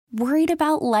Worried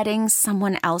about letting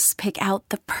someone else pick out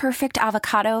the perfect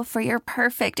avocado for your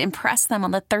perfect impress them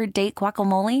on the third date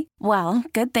guacamole? Well,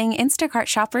 good thing Instacart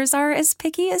shoppers are as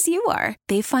picky as you are.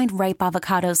 They find ripe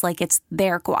avocados like it's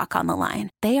their guac on the line.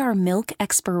 They are milk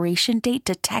expiration date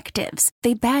detectives.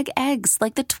 They bag eggs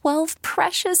like the 12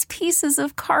 precious pieces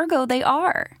of cargo they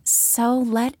are. So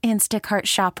let Instacart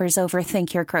shoppers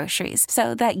overthink your groceries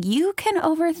so that you can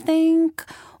overthink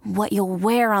what you'll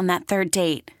wear on that third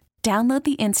date. Download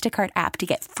the Instacart app to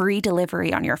get free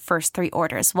delivery on your first 3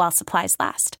 orders while supplies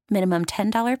last. Minimum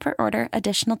 $10 per order.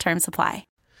 Additional terms apply.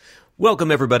 Welcome,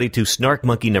 everybody, to Snark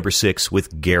Monkey number 6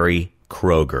 with Gary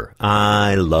Kroeger.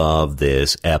 I love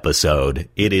this episode.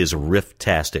 It is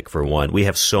riff-tastic, for one. We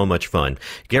have so much fun.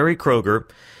 Gary Kroeger,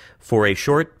 for a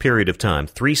short period of time,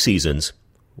 3 seasons,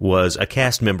 was a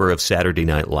cast member of Saturday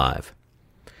Night Live.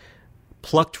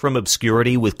 Plucked from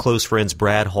obscurity with close friends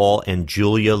Brad Hall and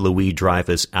Julia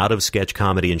Louis-Dreyfus out of sketch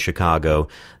comedy in Chicago,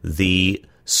 the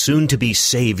soon-to-be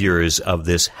saviors of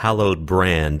this hallowed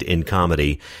brand in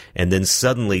comedy, and then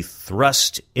suddenly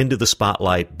thrust into the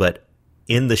spotlight, but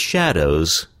in the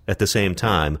shadows, at the same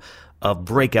time, of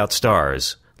breakout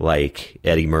stars like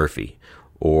Eddie Murphy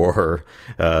or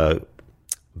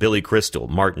Billy Crystal,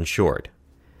 Martin Short.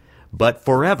 But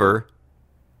forever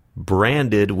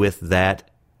branded with that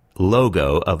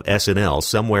logo of SNL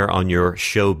somewhere on your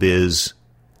showbiz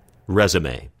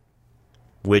resume,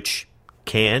 which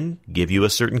can give you a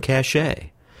certain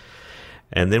cachet.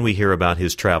 And then we hear about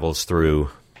his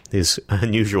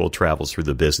unusual travels through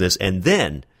the business. And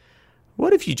then,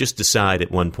 what if you just decide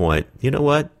at one point, you know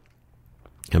what?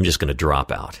 I'm just going to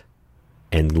drop out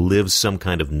and live some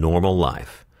kind of normal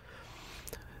life.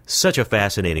 Such a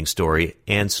fascinating story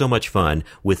and so much fun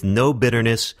with no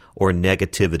bitterness or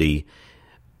negativity.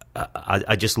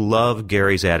 I just love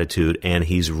Gary's attitude, and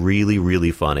he's really,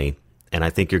 really funny. And I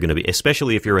think you're going to be,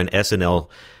 especially if you're an SNL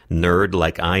nerd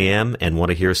like I am and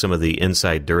want to hear some of the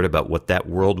inside dirt about what that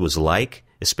world was like,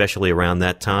 especially around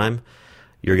that time,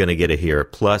 you're going to get to hear.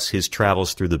 Plus, his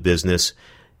travels through the business,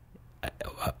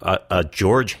 a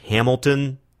George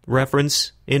Hamilton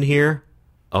reference in here.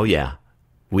 Oh, yeah,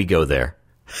 we go there.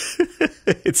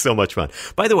 It's so much fun.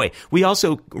 By the way, we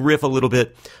also riff a little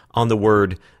bit on the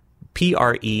word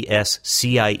Prescient.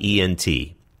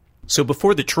 So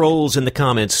before the trolls in the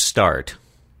comments start,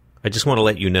 I just want to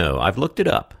let you know, I've looked it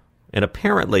up, and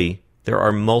apparently there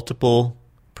are multiple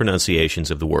pronunciations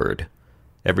of the word.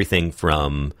 Everything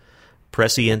from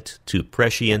prescient to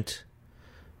prescient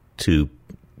to,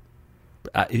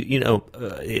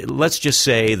 let's just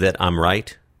say that I'm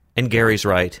right, and Gary's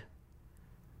right,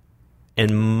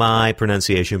 and my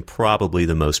pronunciation probably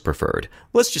the most preferred.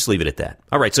 Let's just leave it at that.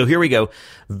 All right, so here we go.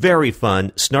 Very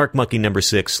fun. Snark Monkey number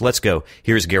 6. Let's go.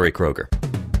 Here's Gary Kroeger.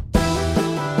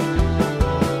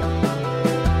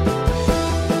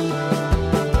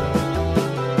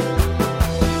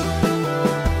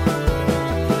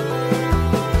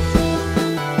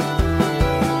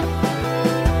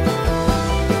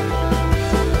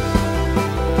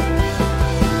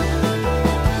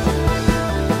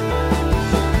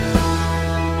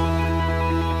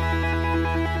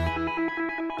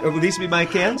 Will these be my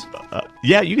cans?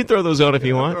 Yeah, you can throw those on if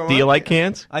you want. Do you like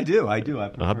cans? I do. I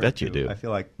bet you do. I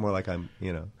feel like more like I'm,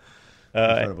 in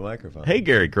front of a microphone. Hey,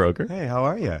 Gary Kroeger. Hey, how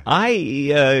are you?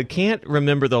 I can't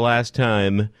remember the last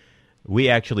time we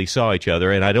actually saw each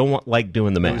other, and I don't like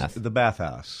doing the math. It was the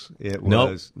bathhouse. It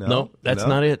was. No, that's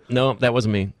not it. No, that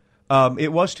wasn't me.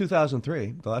 It was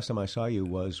 2003. The last time I saw you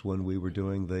was when we were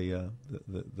doing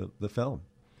the film.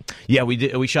 Yeah, we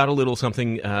did. We shot a little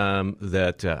something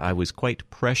that I was quite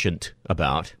prescient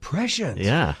about. Prescient?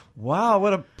 Yeah. Wow,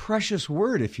 what a precious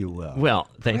word, if you will. Well,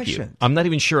 thank prescient. you. I'm not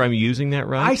even sure I'm using that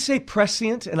right. I say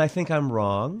prescient, and I think I'm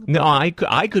wrong. No, I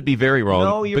could be very wrong.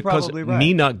 No, you're probably right.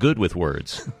 Me not good with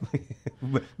words.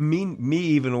 me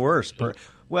even worse.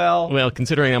 Well,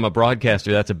 considering I'm a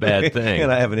broadcaster, that's a bad thing.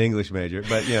 And I have an English major,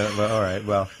 but all right.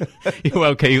 Well,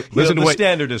 okay. The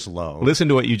standard is low. Listen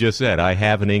to what you just said. I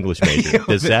have an English major.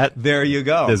 Does that? There you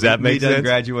go. Does that make sense?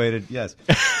 Graduated. Yes.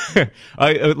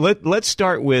 Let's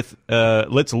start with.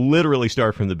 Let's literally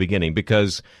start from the beginning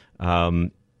because.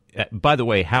 By the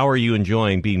way, how are you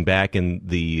enjoying being back in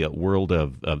the world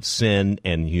of sin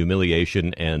and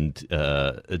humiliation and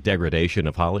degradation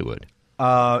of Hollywood?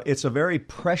 It's a very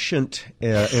prescient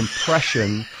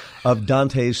impression of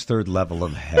Dante's third level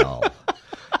of hell.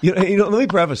 Let me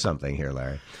preface something here,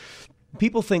 Larry.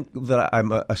 People think that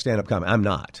I'm a stand-up comic. I'm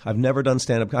not. I've never done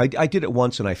stand-up. I did it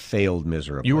once and I failed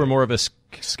miserably. You were more of a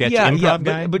sketch improv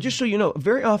guy? But just so you know,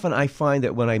 very often I find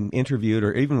that when I'm interviewed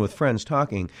or even with friends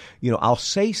talking, I'll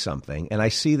say something and I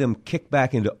see them kick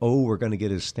back into, we're going to get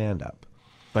his stand-up.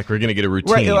 Like we're going to get a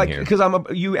routine here. Because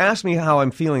you asked me how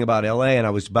I'm feeling about L.A., and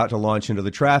I was about to launch into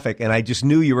the traffic, and I just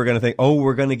knew you were going to think, oh,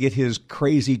 we're going to get his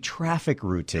crazy traffic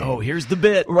routine. Oh, here's the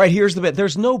bit. Right, here's the bit.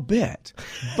 There's no bit.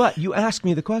 But you asked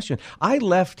me the question. I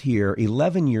left here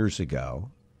 11 years ago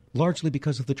largely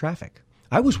because of the traffic.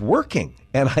 I was working,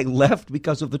 and I left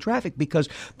because of the traffic, because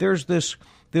there's this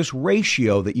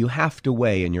ratio that you have to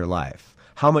weigh in your life.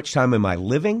 How much time am I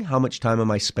living? How much time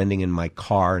am I spending in my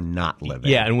car not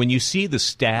living? Yeah, and when you see the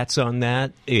stats on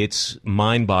that, it's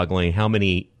mind-boggling how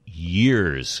many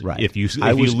years if you live your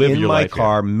life. I was in my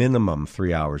car minimum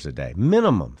 3 hours a day.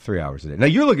 Minimum 3 hours a day. Now,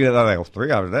 you're looking at that like,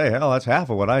 3 hours a day? Hell, that's half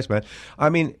of what I spent. I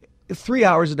mean, 3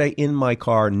 hours a day in my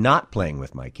car not playing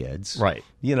with my kids. Right.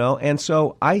 You know, and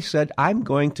so I said, I'm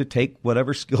going to take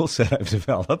whatever skill set I've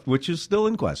developed, which is still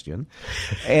in question,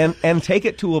 and take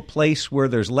it to a place where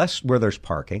there's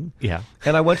parking. Yeah.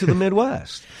 And I went to the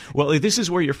Midwest. Well, this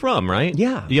is where you're from, right?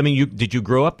 Yeah. I mean, did you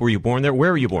grow up? Were you born there? Where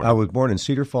were you born? I was born in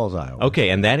Cedar Falls, Iowa. Okay,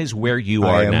 and that is where you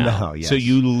are now. Yes. So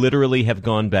you literally have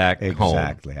gone back home.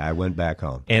 Exactly. I went back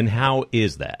home. And how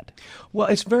is that? Well,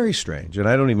 it's very strange, and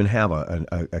I don't even have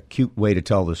a cute way to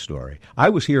tell this story. I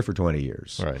was here for 20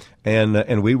 years, right?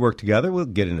 And we worked together. We'll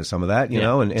get into some of that, you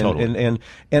know, totally.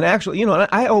 and actually, you know,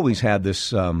 I always had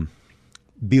this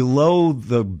below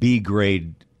the B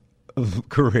grade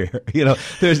career. You know,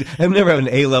 I've never had an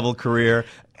A-level career.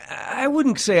 I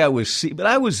wouldn't say I was C, but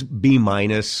I was B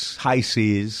minus, high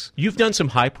C's. You've done some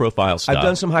high profile stuff. I've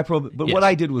done some high profile, but what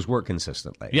I did was work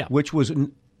consistently, which was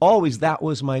always that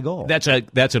was my goal. That's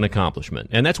an accomplishment,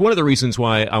 and that's one of the reasons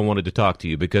why I wanted to talk to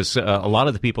you, because a lot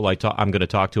of the people I'm going to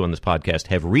talk to on this podcast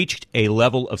have reached a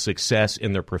level of success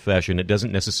in their profession. It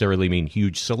doesn't necessarily mean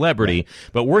huge celebrity,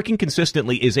 but working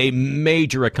consistently is a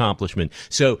major accomplishment.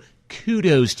 So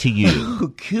kudos to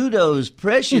you. Kudos,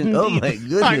 precious. Oh, my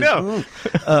goodness. I know.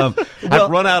 I've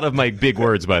run out of my big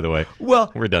words, by the way.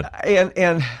 Well, we're done.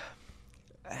 And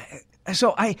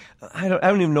so I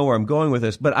don't even know where I'm going with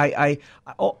this, but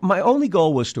my only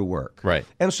goal was to work. Right.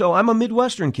 And so I'm a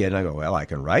Midwestern kid, and I go, well, I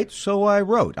can write, so I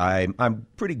wrote. I'm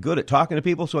pretty good at talking to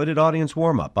people, so I did audience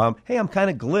warm-up. Hey, I'm kind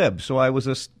of glib, so I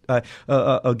was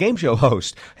a game show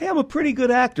host. Hey, I'm a pretty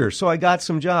good actor, so I got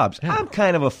some jobs. Yeah. I'm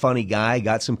kind of a funny guy,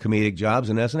 got some comedic jobs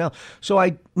in SNL. So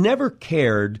I never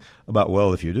cared about,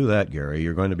 well, if you do that, Gary,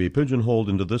 you're going to be pigeonholed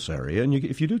into this area, and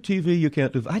if you do TV, you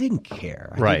can't do. I didn't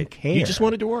care. I didn't care. You just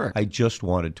wanted to work. I just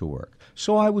wanted to work.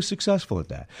 So I was successful at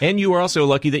that. And you were also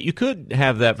lucky that you could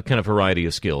have that kind of variety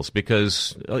of skills,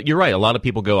 because you're right. A lot of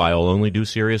people go, I'll only do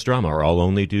serious drama, or I'll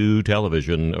only do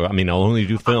television, or I'll only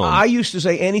do film. I used to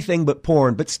say anything but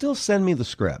porn, but still send me the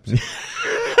script.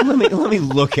 let me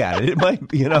look at it.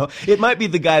 It might be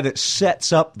the guy that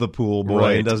sets up the pool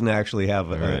boy and doesn't actually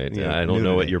have a. Right. I don't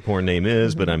know what your porn name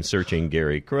is, but I'm searching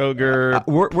Gary Kroeger.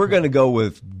 We're going to go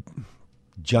with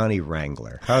Johnny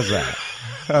Wrangler. How's that?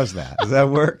 Does that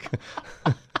work?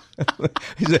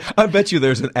 I bet you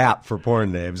there's an app for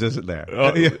porn names, isn't there?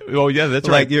 Oh yeah, that's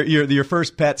like right. your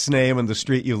first pet's name and the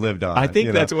street you lived on. I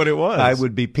think that's what it was. I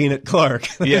would be Peanut Clark.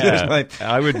 Yeah,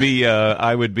 I would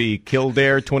be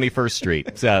Kildare 21st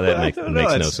Street. So that makes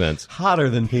no sense. Hotter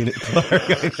than Peanut Clark,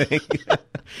 I think.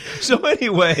 So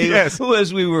anyway,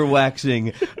 as we were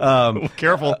waxing,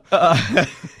 careful.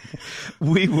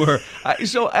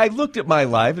 So I looked at my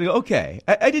life and go, okay,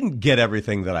 I didn't get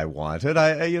everything that I wanted.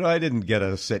 I didn't get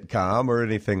a sitcom or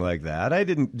anything like that. I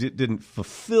didn't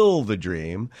fulfill the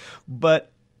dream,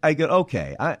 but I go,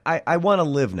 okay, I want to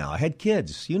live now. I had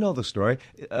kids. You know the story.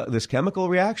 This chemical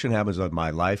reaction happens in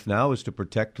my life now is to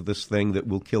protect this thing that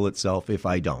will kill itself if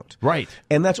I don't. Right.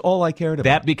 And that's all I cared about.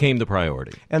 That became the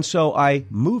priority. And so I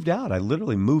moved out. I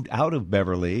literally moved out of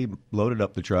Beverly, loaded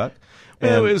up the truck.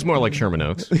 It was more like Sherman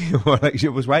Oaks.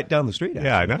 It was right down the street, actually.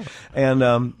 Yeah, I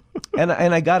know. And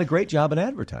I got a great job in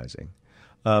advertising.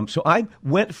 So I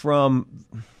went from,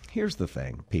 here's the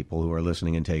thing, people who are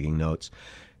listening and taking notes,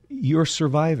 you're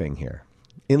surviving here.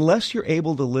 Unless you're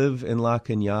able to live in La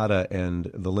Cañada and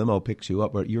the limo picks you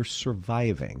up, you're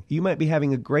surviving. You might be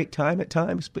having a great time at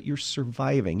times, but you're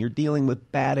surviving. You're dealing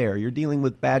with bad air. You're dealing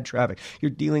with bad traffic.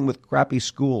 You're dealing with crappy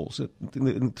schools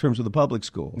in terms of the public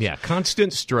schools. Yeah,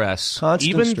 constant stress.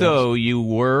 Even though you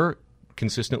were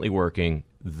consistently working,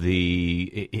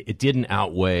 it didn't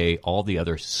outweigh all the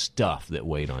other stuff that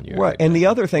weighed on you. Right. And the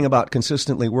other thing about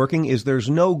consistently working is there's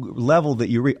no level that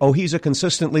you he's a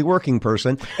consistently working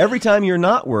person. Every time you're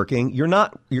not working,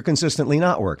 you're consistently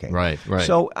not working. Right.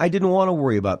 So I didn't want to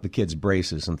worry about the kids'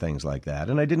 braces and things like that.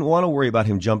 And I didn't want to worry about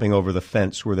him jumping over the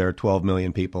fence where there are 12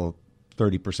 million people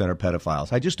 30% are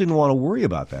pedophiles. I just didn't want to worry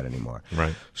about that anymore.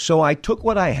 Right. So I took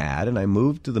what I had and I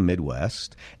moved to the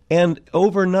Midwest. And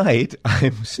overnight,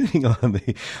 I'm sitting on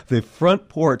the front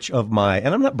porch of my,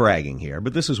 and I'm not bragging here,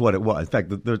 but this is what it was. In fact,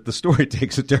 the story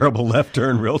takes a terrible left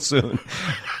turn real soon.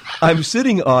 I'm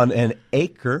sitting on an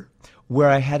acre where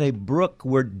I had a brook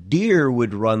where deer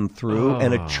would run through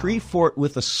and a tree fort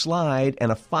with a slide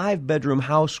and a 5-bedroom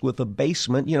house with a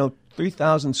basement,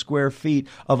 3,000 square feet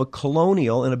of a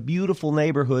colonial in a beautiful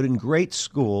neighborhood and great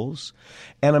schools,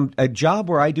 and a job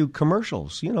where I do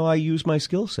commercials. I use my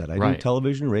skill set. I do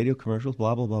television, radio commercials,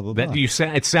 blah, blah, blah, blah, blah.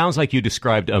 It sounds like you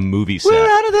described a movie set. We're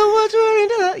out of the woods, we're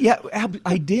into that. Yeah,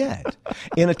 I did.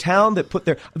 In a town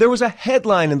that there was a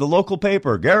headline in the local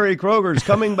paper, Gary Kroeger's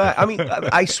coming back. I mean,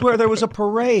 I swear there was a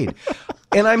parade.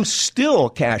 And I'm still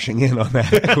cashing in on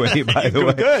that equity, by the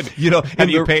way. Good. Have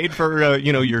you paid for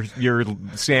your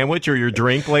sandwich or your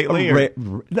drink lately?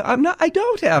 No, I'm not. I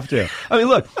don't have to. I mean,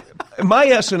 look, my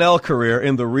SNL career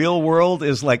in the real world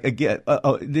is like, again,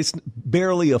 it's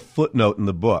barely a footnote in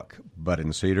the book. But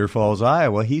in Cedar Falls,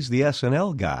 Iowa, he's the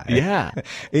SNL guy. Yeah.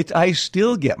 I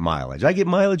still get mileage. I get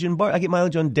mileage I get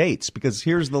mileage on dates because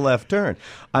here's the left turn.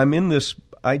 I'm in this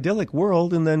idyllic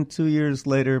world, and then 2 years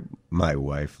later, my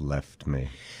wife left me.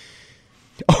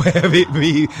 Oh,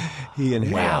 he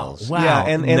inhales. Wow. Yeah,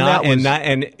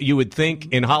 and you would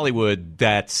think in Hollywood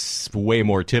that's way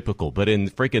more typical, but in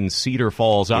freaking Cedar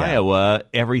Falls, Iowa,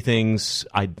 everything's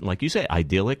like you say,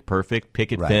 idyllic, perfect,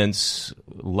 picket fence,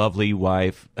 lovely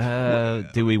wife.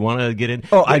 Do we want to get in?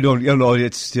 Oh, I don't.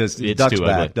 It's just it's duck's too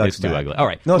back. ugly. It's too ugly. All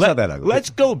right, no, it's not that ugly.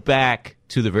 Let's go back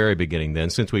to the very beginning then,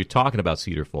 since we're talking about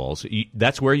Cedar Falls.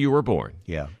 That's where you were born.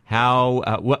 Yeah. How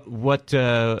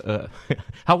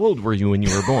how old were you when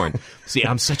you were born? See,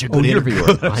 I'm such a good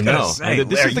interviewer. I know.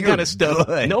 This is the kind of stuff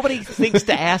nobody thinks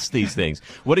to ask these things.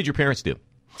 What did your parents do?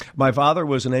 My father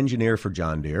was an engineer for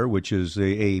John Deere, which is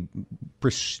a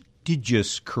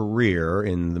prestigious career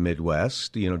in the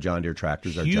Midwest. John Deere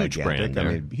tractors are huge gigantic. Brand there.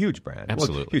 I mean, huge brand.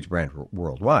 Absolutely. Well, huge brand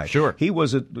worldwide. Sure. He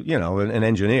was an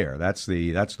engineer. That's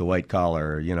the white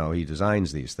collar, he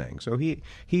designs these things. So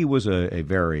he was a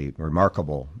very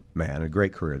remarkable man, a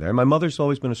great career there. My mother's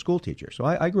always been a school teacher. So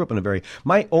I grew up in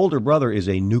my older brother is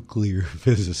a nuclear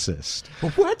physicist.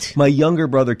 What? My younger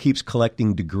brother keeps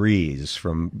collecting degrees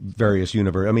from various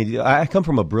universities. I mean, I come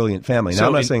from a brilliant family. Now,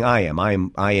 I'm not saying I am.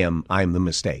 I'm the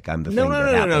mistake. I'm the thing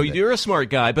that happened. No. You're a smart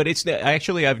guy, but it's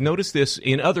actually I've noticed this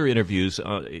in other interviews,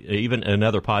 even in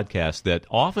other podcasts, that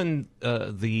often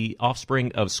the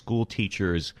offspring of school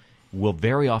teachers will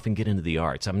very often get into the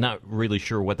arts. I'm not really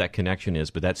sure what that connection is,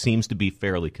 but that seems to be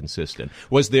fairly consistent.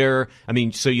 Was there,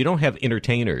 so you don't have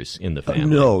entertainers in the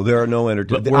family? No, there are no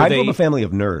entertainers. I'm from a family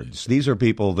of nerds. These are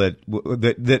people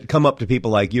that come up to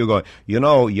people like you going, you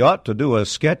ought to do a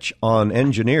sketch on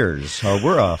engineers.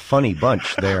 We're a funny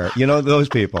bunch there. Those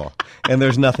people. And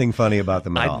there's nothing funny about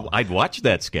them at all. I'd watch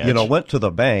that sketch. Went to the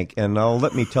bank, and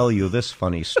let me tell you this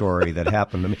funny story that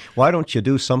happened to me. Why don't you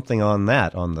do something on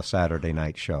that on the Saturday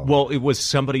night show? Well, it was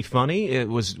somebody funny? It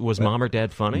was mom or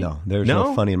dad funny? No, there's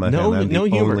no funny in my family. I'm the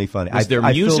humor. Only funny. Was there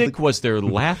music? Was there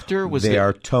laughter? They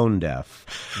are tone deaf.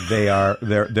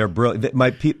 They're brilliant.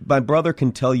 My brother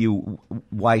can tell you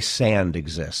why sand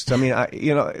exists.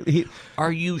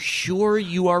 Are you sure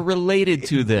you are related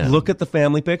to them? Look at the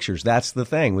family pictures. That's the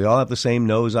thing. We all have the same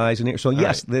nose, eyes, and ears. So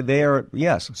yes, right. They are.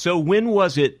 Yes. So when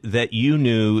was it that you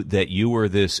knew that you were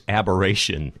this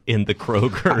aberration in the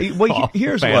Kroeger?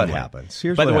 Here's family? What happens.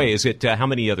 By the way, is it how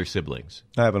many other siblings?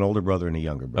 I have an older brother and a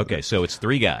younger brother. Okay, so it's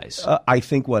 3 guys. I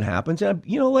think what happens,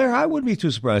 Larry, I wouldn't be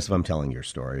too surprised if I'm telling your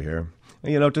story here.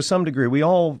 To some degree, we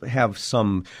all have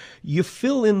you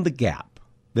fill in the gap.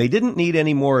 They didn't need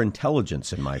any more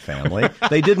intelligence in my family.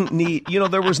 They didn't need,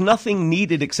 there was nothing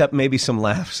needed except maybe some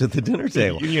laughs at the dinner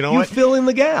table. You fill in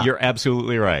the gap. You're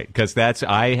absolutely right, because that's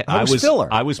I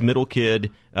was middle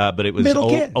kid, but it was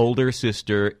older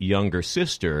sister, younger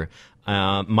sister.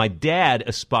 My dad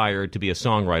aspired to be a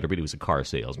songwriter, but he was a car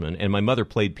salesman, and my mother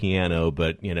played piano.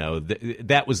 But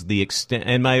that was the extent.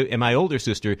 And my older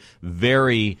sister,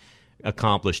 very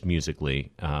accomplished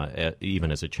musically,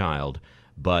 even as a child.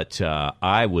 But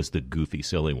I was the goofy,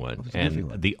 silly one,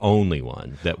 the only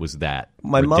one that was that.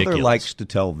 My ridiculous. mother likes to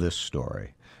tell this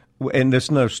story. and there's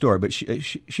another story, but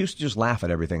she used to just laugh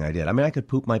at everything I did. I mean, I could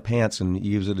poop my pants and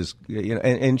use it as,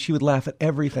 and she would laugh at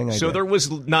everything I did. So there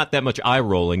was not that much eye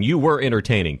rolling. You were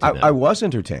entertaining to them. I was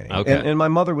entertaining. Okay. And my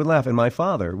mother would laugh, and my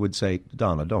father would say,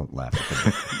 Donna, don't laugh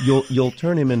at him. You'll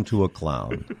turn him into a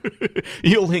clown.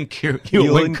 You'll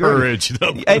encourage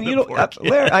them. And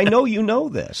Larry, I know you know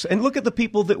this. And look at the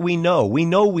people that we know. We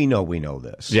know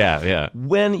this. Yeah.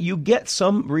 When you get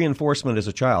some reinforcement as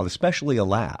a child, especially a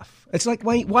laugh, it's like,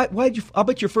 why'd you? I'll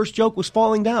bet your first joke was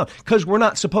falling down, because we're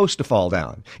not supposed to fall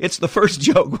down. It's the first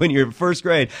joke when you're in first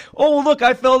grade. Oh, look,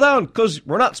 I fell down because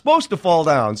we're not supposed to fall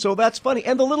down. So that's funny.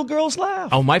 And the little girls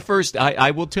laugh. Oh, my first,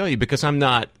 I will tell you, because I'm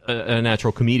not a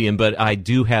natural comedian, but I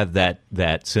do have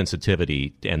that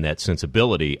sensitivity and that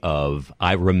sensibility of,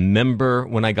 I remember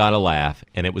when I got a laugh,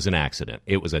 and it was an accident.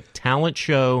 It was a talent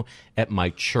show at my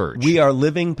church. We are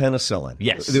living penicillin.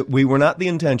 Yes. We were not the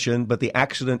intention, but the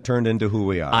accident turned into who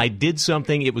we are. I did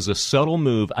something, it was a subtle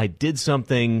move. I did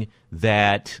something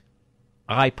that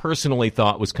I personally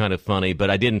thought was kind of funny, but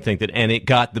I didn't think that, and it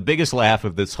got the biggest laugh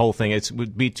of this whole thing. It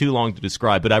would be too long to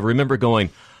describe, but I remember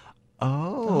going,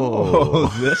 I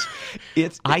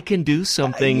can do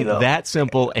something that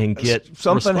simple and get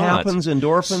something response. happens,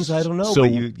 endorphins, I don't know, but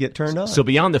you get turned on. So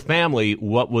beyond the family,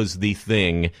 what was the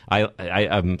thing?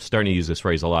 I'm starting to use this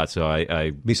phrase a lot, so I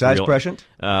besides prescient?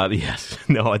 Yes.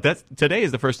 No, today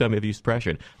is the first time I've used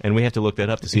prescient, and we have to look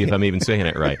that up to see if I'm even saying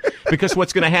it right. Because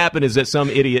what's going to happen is that some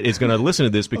idiot is going to listen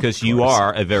to this because you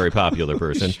are a very popular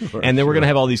person, and then we're going to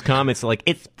have all these comments like,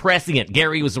 it's prescient,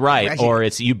 Gary was right, or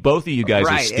it's both of you guys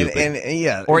are stupid.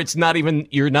 Or it's not even,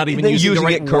 you're not even using the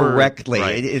right it correctly. Word.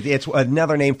 Right. It's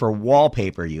another name for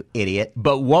wallpaper, you idiot.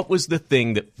 But what was the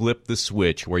thing that flipped the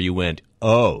switch where you went,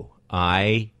 oh,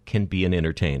 I can be an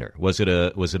entertainer? Was it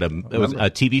a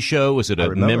TV show? Was it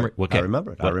a memory? Okay. I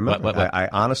remember it. I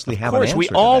honestly have an answer. Of course,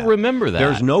 we all that. remember that.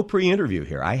 There's no pre-interview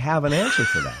here. I have an answer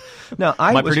for that. Now,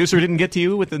 my producer didn't get to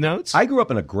you with the notes? I grew up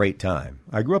in a great time.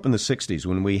 I grew up in the 60s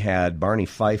when we had Barney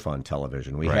Fife on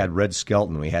television. We had Red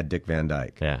Skelton. We had Dick Van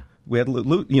Dyke. Yeah. We had,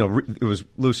 it was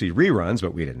Lucy reruns,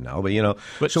 but we didn't know.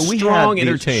 But so we had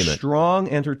entertainment, strong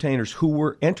entertainers who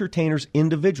were entertainers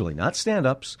individually, not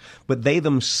stand-ups, but they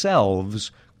themselves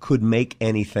could make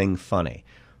anything funny.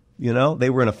 They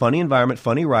were in a funny environment,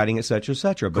 funny writing, et cetera, et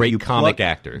cetera. But great comic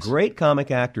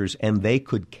actors, and they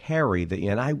could carry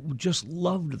and I just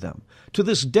loved them. To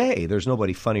this day, there's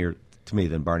nobody funnier to me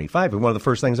than Barney Fife. And one of the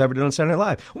first things I ever did on Saturday Night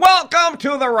Live, welcome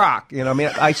to The Rock.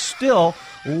 I still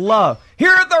love,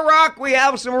 here at The Rock, we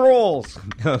have some rules.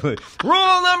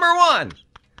 Rule number 1,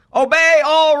 obey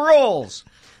all rules.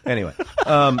 Anyway,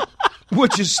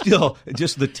 which is still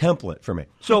just the template for me.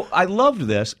 So I loved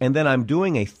this, and then I'm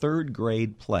doing a third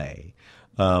grade play,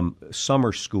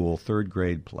 summer school third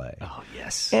grade play. Oh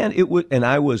yes, and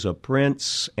I was a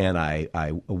prince, and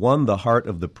I won the heart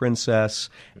of the princess,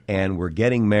 and we're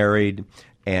getting married.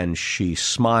 And she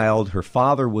smiled. Her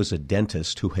father was a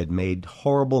dentist who had made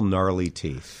horrible, gnarly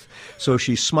teeth. So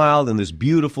she smiled, and this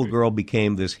beautiful girl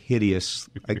became this hideous.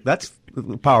 That's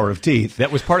the power of teeth.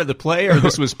 That was part of the play, or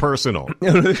this was personal?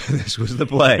 This was the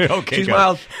play. Okay, she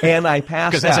smiled, and I passed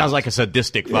out. Because that sounds like a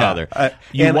sadistic father.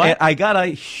 And I got a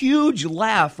huge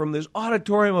laugh from this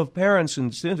auditorium of parents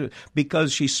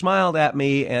because she smiled at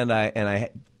me, and I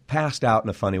passed out in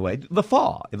a funny way. The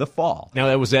fall.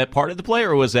 Now, was that part of the play,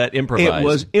 or was that improvised? It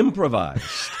was improvised.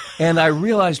 And I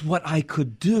realized what I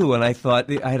could do, and I thought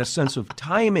I had a sense of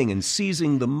timing and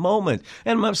seizing the moment.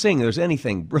 And I'm not saying there's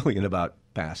anything brilliant about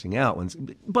passing out,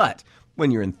 but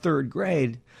when you're in third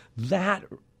grade, that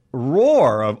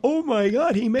roar of, oh my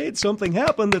God, he made something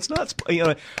happen that's not,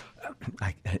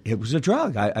 it was a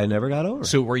drug. I never got over it.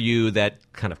 So were you that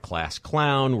kind of class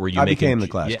clown? I became the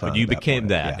class clown. You became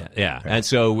that. Yeah. And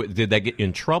so did that get you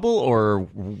in trouble, or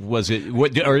was it?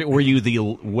 Or were you the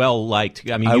well-liked?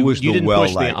 I mean, I was you the didn't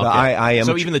well-liked. push the. Okay. I am.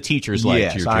 So even the teachers liked your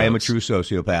jokes. Yes, I am a true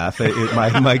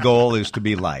sociopath. My goal is to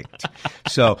be liked.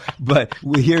 So, but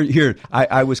here,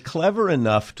 I was clever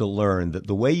enough to learn that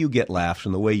the way you get laughs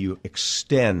and the way you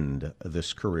extend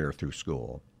this career through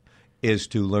school is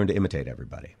to learn to imitate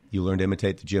everybody. You learn to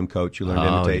imitate the gym coach. You learn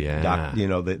to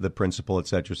imitate the principal, et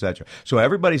cetera, et cetera. So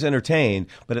everybody's entertained,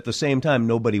 but at the same time,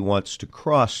 nobody wants to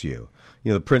cross you.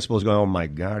 The principal is going, oh my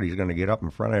God, he's going to get up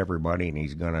in front of everybody and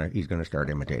he's going to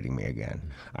start imitating me again.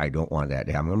 I don't want that.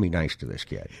 I'm going to be nice to this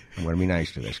kid.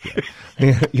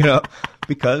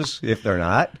 Because if they're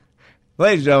not.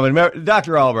 Ladies and gentlemen,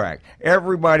 Dr. Albrecht,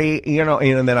 everybody,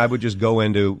 and then I would just go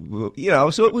into,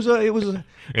 so it was a.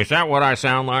 Is that what I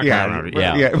sound like?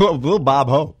 Yeah. Well, Bob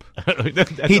Hope.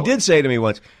 He did say to me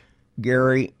once,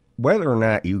 Gary, whether or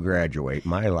not you graduate,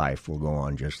 my life will go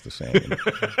on just the same.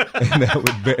 And that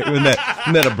would be, isn't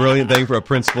that a brilliant thing for a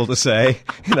principal to say?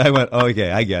 And I went, oh,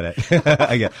 okay, I get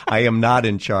it. I am not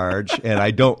in charge, and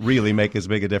I don't really make as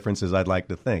big a difference as I'd like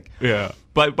to think. Yeah.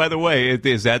 But by the way,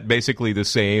 is that basically the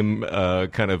same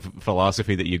kind of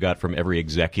philosophy that you got from every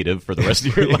executive for the rest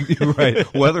of your life?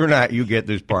 Right. Whether or not you get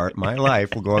this part, my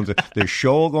life will go on. The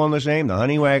show will go on the same. The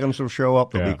honey wagons will show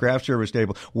up. There'll be craft service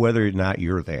table, whether or not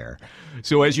you're there.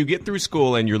 So as you get through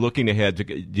school and you're looking ahead,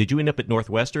 did you end up at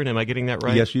Northwestern? Am I getting that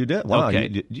right? Yes, you did. Wow. Okay.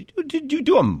 Did you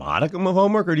do a modicum of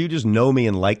homework, or do you just know me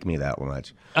and like me that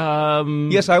much?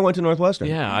 Yes, I went to Northwestern.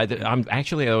 Yeah,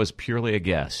 I was purely a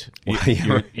guess.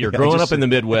 You're growing up in the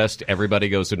Midwest. Everybody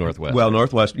goes to Northwestern. Well,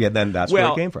 Northwestern. Yeah, then that's where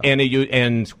it came from.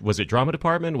 And was it drama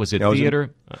department? Was it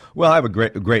theater? Well, I have a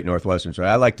great Northwestern story.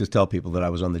 I like to tell people that I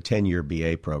was on the 10-year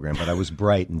BA program, but I was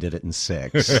bright and did it in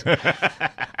 6.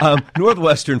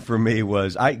 Northwestern for me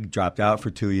was I dropped out for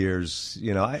 2 years.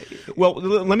 Well,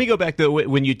 let me go back to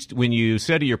when you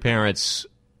said to your parents,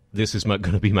 this is going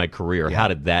to be my career. Yeah. How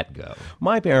did that go?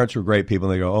 My parents were great people.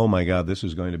 And they go, oh, my God, this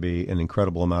is going to be an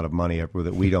incredible amount of money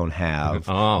that we don't have.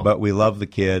 But we love the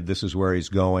kid. This is where he's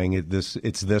going.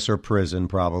 It's this or prison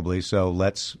probably. So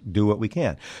let's do what we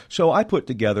can. So I put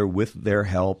together, with their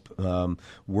help,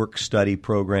 work-study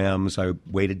programs. I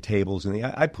waited tables. And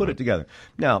I put it together.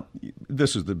 Now,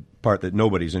 this is the part that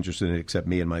nobody's interested in except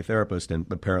me and my therapist, and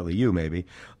apparently you maybe.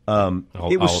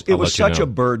 It was such a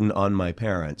burden on my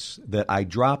parents that I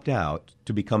dropped out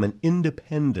to become an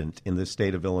independent in the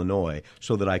state of Illinois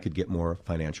so that I could get more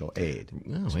financial aid.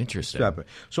 Oh, interesting.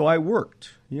 So I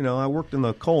worked. I worked in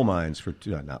the coal mines for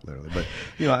not literally, but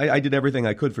I did everything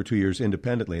I could for 2 years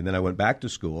independently, and then I went back to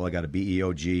school. I got a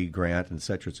BEOG grant, and et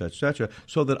cetera,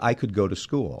 so that I could go to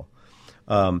school.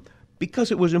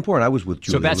 Because it was important. I was with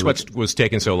Julie. So that's what was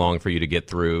taking so long for you to get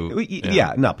through?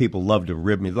 Yeah. No, people love to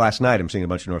rib me. Last night I'm seeing a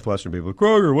bunch of Northwestern people.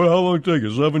 Kroger, how long did it take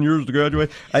you? 7 years to graduate?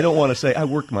 I don't want to say I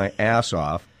worked my ass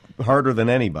off, harder than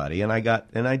anybody, and I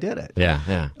did it.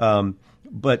 Yeah.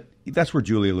 But that's where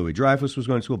Julia Louis-Dreyfus was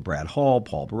going to school, Brad Hall,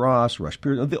 Paul Barras, Rush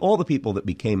Pearson, all the people that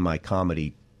became my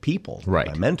comedy people, right.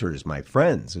 My mentors, my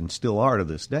friends, and still are to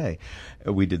this day.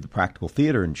 We did the Practical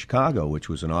Theater in Chicago, which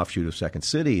was an offshoot of Second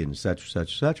City, and et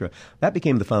cetera. That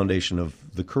became the foundation of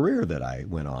the career that I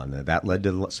went on. That led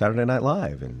to Saturday Night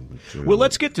Live. Well,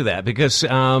 let's get to that, because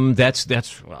that's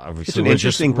obviously it's an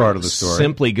interesting part of the story.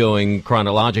 Simply going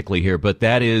chronologically here, but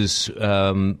that is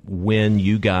when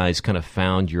you guys kind of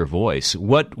found your voice.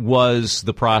 What was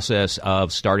the process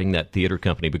of starting that theater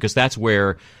company? Because that's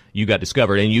where you got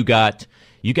discovered, and you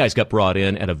guys got brought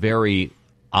in at a very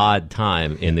odd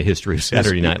time in the history of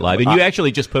Saturday Night Live. And you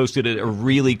actually just posted a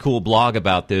really cool blog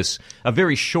about this, a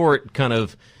very short kind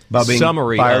of about being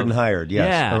summary. Fired and hired, yes.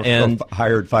 Yeah. And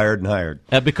hired, fired, and hired.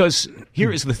 Because here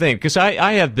is the thing, because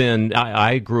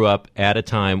I grew up at a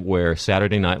time where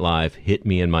Saturday Night Live hit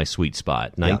me in my sweet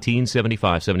spot.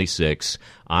 1975, 76.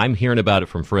 I'm hearing about it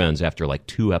from friends after like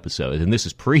 2 episodes, and this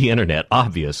is pre-internet,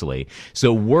 obviously.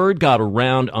 So word got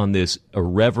around on this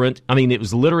irreverent. I mean, it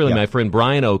was literally my friend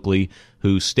Brian Oakley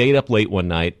who stayed up late one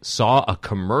night, saw a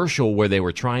commercial where they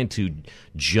were trying to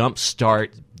jumpstart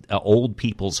old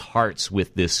people's hearts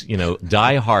with this,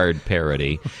 Die Hard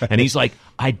parody, and he's like,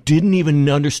 I didn't even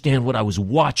understand what I was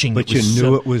watching. But you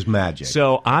knew it was magic.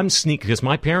 So I'm sneaking, because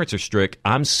my parents are strict.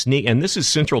 I'm sneaking, and this is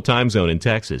Central Time Zone in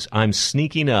Texas. I'm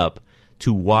sneaking up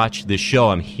to watch this show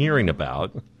I'm hearing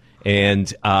about,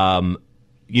 and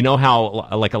you know how,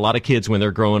 like a lot of kids when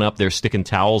they're growing up, they're sticking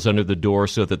towels under the door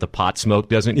so that the pot smoke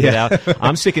doesn't get out.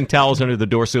 I'm sticking towels under the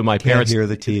door so my parents can't hear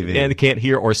the TV and can't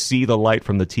hear or see the light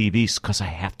from the TV, because I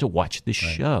have to watch this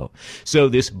show. So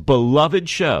this beloved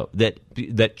show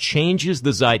that changes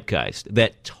the zeitgeist,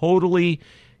 that totally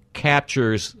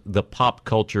captures the pop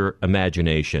culture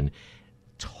imagination,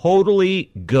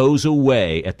 totally goes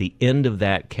away at the end of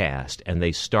that cast, and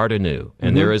they start anew.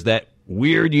 And there is that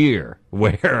weird year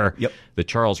where the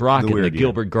Charles Rocket, the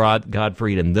Gilbert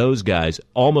Gottfried, and those guys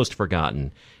almost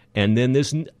forgotten. And then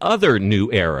this other new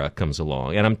era comes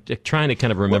along, and I'm trying to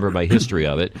kind of remember my history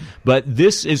of it. But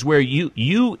this is where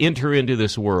you enter into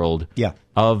this world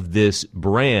of this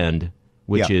brand,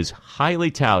 which is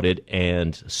highly touted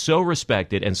and so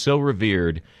respected and so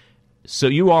revered. So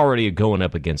you already are going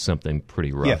up against something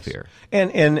pretty rough here.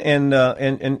 And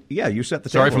you set the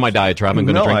table. Sorry for my diatribe. I'm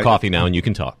going to drink coffee now, and you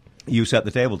can talk. You set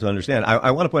the table to understand.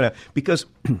 I want to point out, because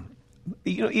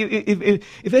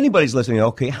if anybody's listening,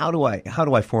 okay, how do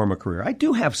I form a career? I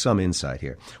do have some insight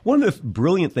here. One of the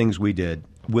brilliant things we did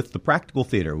with the Practical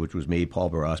Theater, which was me, Paul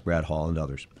Barras, Brad Hall, and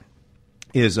others,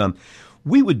 is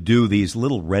we would do these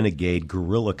little renegade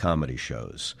guerrilla comedy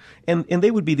shows. And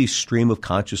they would be these stream of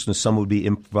consciousness. Some would be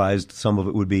improvised. Some of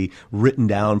it would be written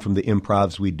down from the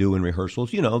improvs we do in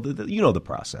rehearsals. You know the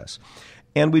process.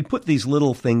 And we'd put these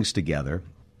little things together.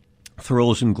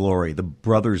 Thrills and Glory, The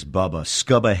Brothers Bubba,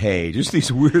 Scubba Hay, just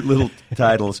these weird little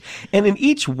titles. And in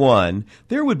each one,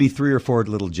 there would be 3 or 4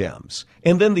 little gems.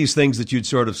 And then these things that you'd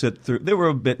sort of sit through, they were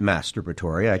a bit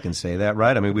masturbatory, I can say that,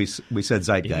 right? I mean, we said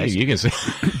zeitgeist. You can say,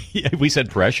 yeah, we said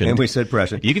prescient. And we said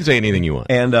prescient. You can say anything you want.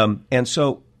 And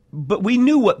so, but we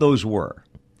knew what those were.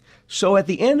 So at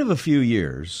the end of a few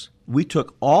years, we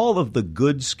took all of the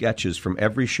good sketches from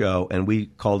every show and we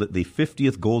called it the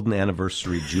 50th Golden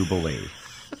Anniversary Jubilee.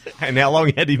 And how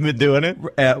long had you been doing it?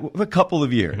 A couple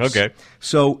of years. Okay.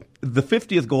 So the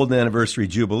 50th Golden Anniversary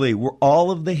Jubilee were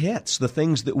all of the hits, the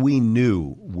things that we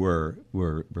knew were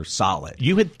solid.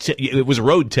 You had it was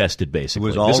road tested, basically. It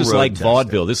was all This is road like tested.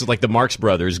 vaudeville. This is like the Marx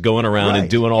Brothers going around and Right.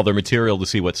 doing all their material to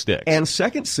see what sticks. And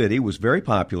Second City was very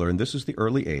popular, and this is the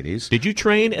early 80s. Did you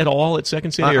train at all at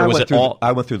Second City, or I was went it through all?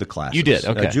 I went through the classes. You did,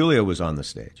 okay. Julia was on the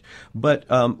stage. But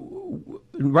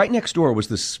right next door was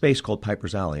this space called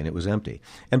Piper's Alley, and it was empty.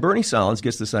 And Bernie Solins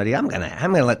gets this idea: I'm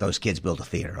gonna let those kids build a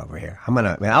theater over here.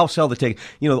 I'll sell the ticket.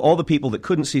 You know, all the people that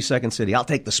couldn't see Second City, I'll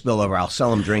take the spillover. I'll sell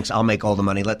them drinks. I'll make all the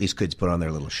money. Let these kids put on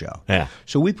their little show. Yeah.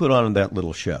 So we put on that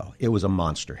little show. It was a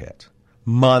monster hit.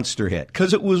 Monster hit,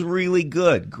 because it was really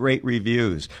good. Great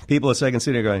reviews. People at Second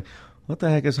City are going, what the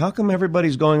heck how come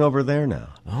everybody's going over there now?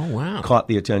 Oh, wow. Caught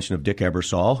the attention of Dick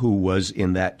Ebersol, who was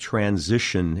in that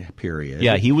transition period.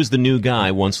 Yeah, he was the new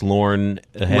guy once Lorne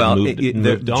had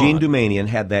moved on. Gene Dumanian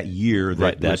had that year that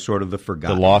Right, was sort of the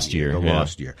forgotten the lost year, The yeah.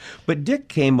 lost year. But Dick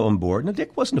came on board. Now,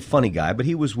 Dick wasn't a funny guy, but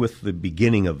he was with the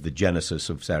beginning of the genesis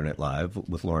of Saturday Night Live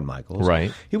with Lorne Michaels.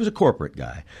 Right. He was a corporate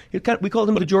guy. We called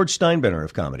him the George Steinbrenner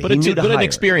of comedy. But, he knew to an hire.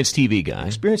 experienced TV guy.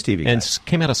 Experienced TV guy. And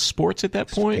came out of sports at that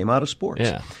point? Came out of sports.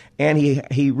 Yeah. And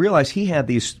he realized he had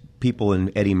these people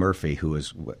in Eddie Murphy, who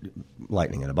was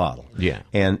lightning in a bottle. Yeah.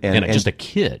 And just a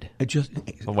kid. Just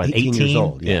What, 18 years 18?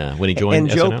 old. Yeah, when he joined And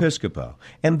Joe SNL? Piscopo.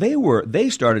 And they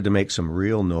started to make some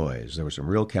real noise. There was some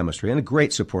real chemistry and a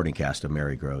great supporting cast of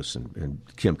Mary Gross and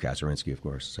Kim Kazurinsky, of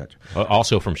course, etc.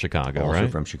 Also from Chicago, Also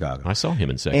right? from Chicago. I saw him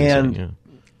in Second And City,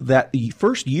 yeah. that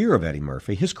first year of Eddie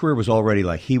Murphy, his career was already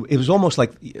like it was almost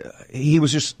like he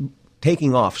was just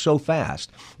taking off so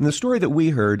fast. And the story that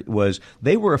we heard was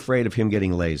they were afraid of him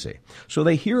getting lazy. So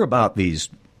they hear about these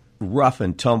rough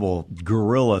and tumble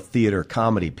guerrilla theater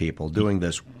comedy people doing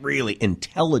this really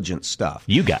intelligent stuff.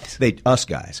 You guys. Us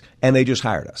guys. And they just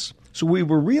hired us. So we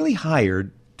were really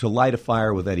hired to light a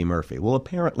fire with Eddie Murphy. Well,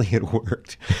 apparently it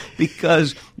worked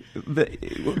because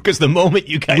the moment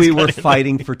you guys we got were in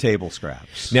fighting for table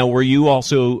scraps. Now, were you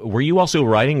also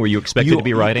writing? Were you expected to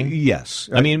be writing? Yes.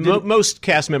 I mean, most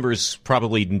cast members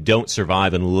probably don't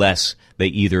survive unless they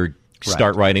either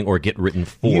start writing or get written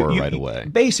for right away.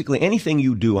 Basically, anything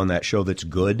you do on that show that's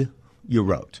good, you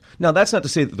wrote. Now, that's not to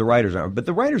say that the writers aren't, but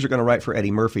the writers are going to write for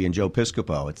Eddie Murphy and Joe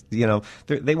Piscopo. It's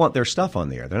they want their stuff on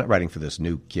the air. They're not writing for this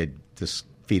new kid, this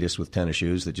fetus with tennis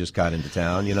shoes that just got into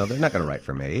town. They're not going to write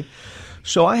for me.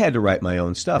 So I had to write my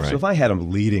own stuff. Right. So if I had a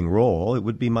leading role, it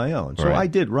would be my own. So Right. I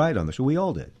did write on the show. We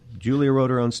all did. Julia wrote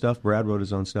her own stuff. Brad wrote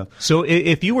his own stuff. So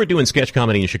if you were doing sketch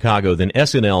comedy in Chicago, then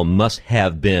SNL must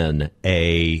have been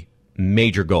a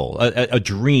major goal, a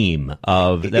dream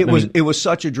of that. It was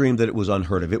such a dream that it was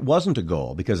unheard of. It wasn't a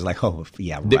goal because right. That'll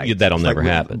It's never like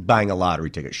happen. Buying a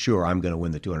lottery ticket. Sure, I'm going to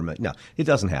win the $200 million. No, it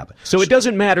doesn't happen. So it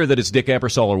doesn't matter that it's Dick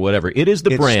Ebersol or whatever. It is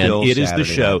the It's brand. still It is the Saturday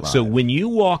show. Night Live. So when you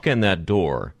walk in that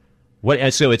door,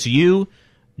 so it's you,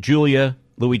 Julia,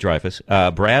 Louis Dreyfus,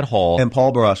 Brad Hall, And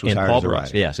Paul Barras was and hired Paul as a Barras,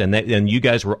 writer. yes, and you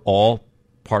guys were all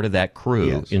part of that crew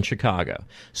Yes. in Chicago.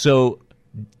 So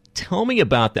tell me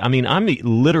about that. I mean, I'm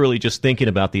literally just thinking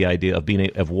about the idea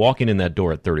of walking in that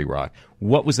door at 30 Rock.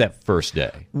 What was that first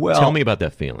day? Well, tell me about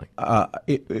that feeling.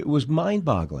 It was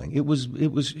mind-boggling. It was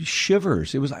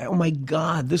shivers. It was oh my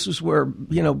God, this is where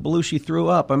Belushi threw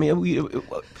up. I mean,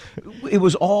 it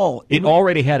was all. It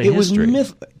already had a history. It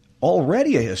was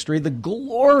already a history. The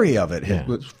glory of it Yeah.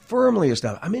 was firmly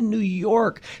established. I'm in New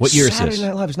York. What year is Saturday this?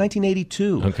 Night Live is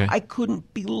 1982. Okay. I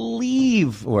couldn't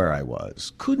believe where I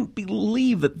was. Couldn't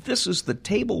believe that this is the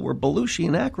table where Belushi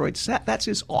and Aykroyd sat. That's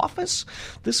his office.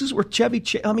 This is where Chevy.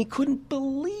 Couldn't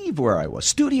believe where I was.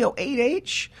 Studio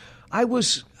 8H.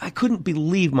 I couldn't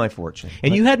believe my fortune.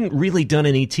 And you hadn't really done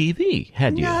any TV,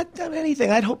 had you? Not done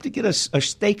anything. I'd hoped to get a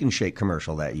Steak and Shake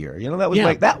commercial that year.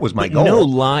 That was my goal. No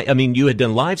live. I mean, you had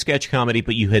done live sketch comedy,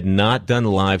 but you had not done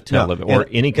live television or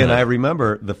any kind. And I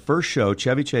remember the first show.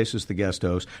 Chevy Chase is the guest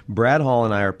host. Brad Hall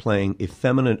and I are playing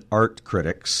effeminate art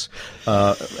critics,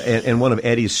 and one of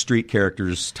Eddie's street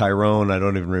characters, Tyrone, I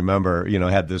don't even remember.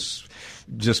 Had this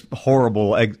just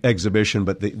horrible exhibition,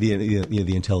 but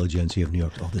the intelligentsia of New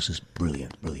York. Oh, this is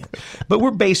brilliant. But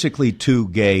we're basically two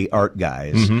gay art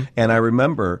guys, and I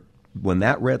remember when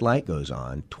that red light goes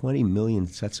on, 20 million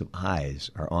sets of eyes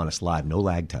are on us live. No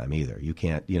lag time either. You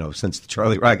can't, since the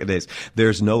Charlie Rocket days,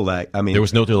 there's no lag. I mean, there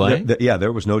was no delay?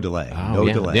 There was no delay.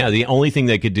 Delay. Yeah, the only thing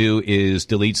they could do is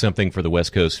delete something for the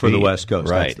West Coast feed. For the West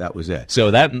Coast, right. That was it. So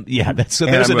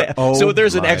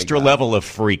there's an extra level of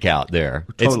freak out there.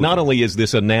 Totally. It's not only is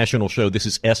this a national show, this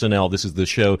is SNL, this is the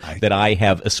show that I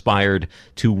have aspired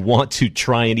to want to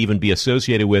try and even be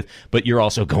associated with, but you're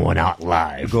also going out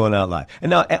live.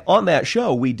 And now, on that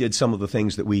show, we did some of the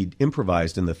things that we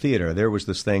improvised in the theater. There was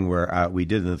this thing where we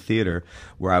did in the theater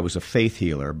where I was a faith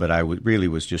healer, but I really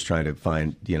was just trying to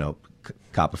find,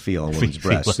 cop a feel on women's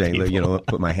breasts, saying,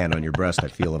 put my hand on your breast, I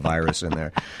feel a virus in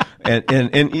there. And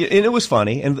it was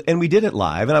funny, and we did it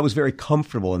live, and I was very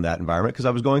comfortable in that environment because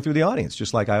I was going through the audience,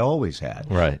 just like I always had.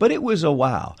 Right. But it was a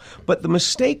wow. But the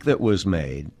mistake that was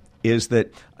made is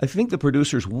that I think the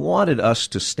producers wanted us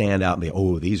to stand out and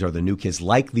be, these are the new kids,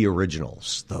 like the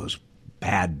originals, those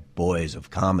bad boys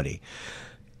of comedy.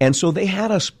 And so they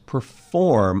had us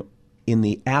perform in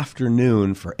the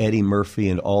afternoon for Eddie Murphy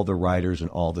and all the writers and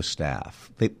all the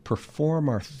staff. They perform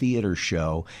our theater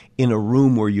show in a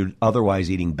room where you're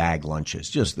otherwise eating bag lunches,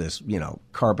 just this,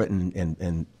 carpet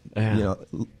and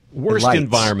worst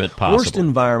lights. Honest possible. Worst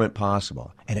environment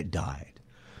possible. And it died.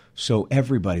 So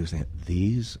everybody was thinking,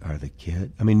 these are the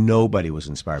kids? I mean, nobody was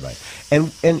inspired by it.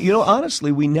 And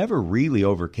honestly, we never really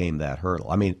overcame that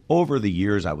hurdle. I mean, over the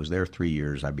years, I was there 3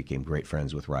 years, I became great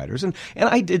friends with writers. And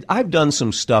I've done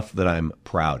some stuff that I'm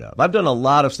proud of. I've done a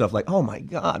lot of stuff like, oh my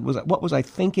God, what was I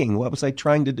thinking? What was I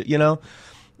trying to do,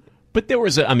 But there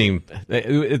was,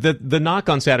 the knock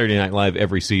on Saturday Night Live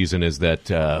every season is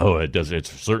that,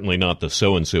 it's certainly not the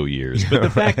so-and-so years. But the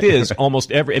fact is,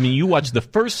 you watch the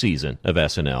first season of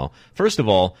SNL. First of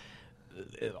all,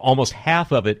 almost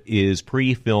half of it is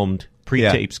pre-filmed,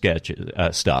 pre-taped sketch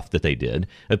stuff that they did.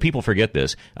 People forget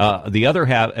this. The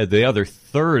other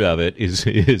third of it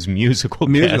is musical.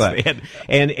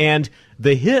 And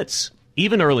the hits,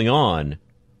 even early on,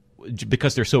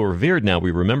 because they're so revered now,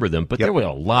 we remember them. But there were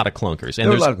a lot of clunkers,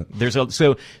 and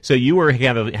so you were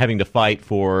having to fight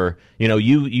for,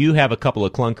 you have a couple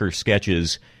of clunker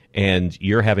sketches, and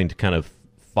you're having to kind of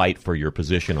fight for your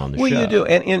position on the show. Well, you do,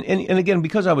 and again,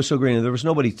 because I was so green, there was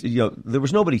nobody,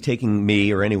 taking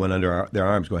me or anyone under their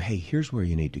arms, going, "Hey, here's where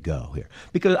you need to go here."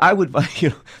 Because I would,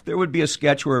 there would be a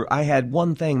sketch where I had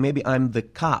one thing, maybe I'm the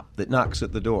cop that knocks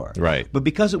at the door, right? But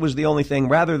because it was the only thing,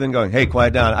 rather than going, "Hey,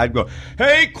 quiet down," I'd go,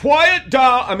 "Hey, quiet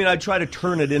down." I mean, I'd try to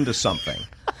turn it into something.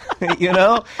 And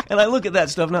I look at that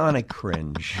stuff now and I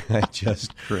cringe. I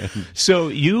just cringe. So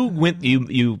you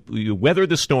weathered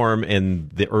the storm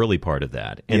in the early part of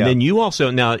that. And then you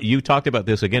also, now you talked about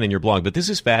this again in your blog, but this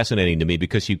is fascinating to me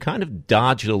because you kind of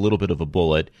dodged a little bit of a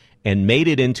bullet and made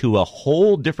it into a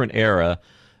whole different era.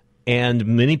 And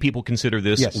many people consider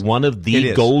this one of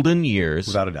the golden years.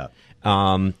 Without a doubt.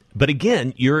 But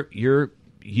again, you're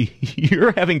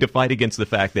having to fight against the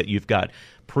fact that you've got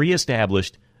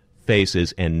pre-established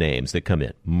faces and names that come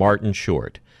in. Martin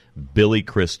Short, Billy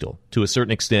Crystal, to a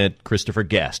certain extent, Christopher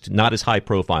Guest, not as high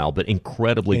profile, but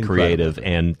incredibly creative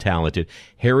and talented.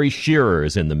 Harry Shearer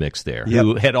is in the mix there,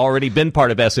 who had already been part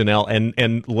of SNL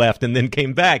and left and then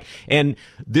came back. And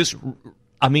this,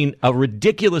 a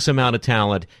ridiculous amount of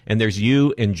talent. And there's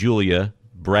you and Julia.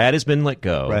 Brad has been let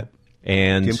go. Right.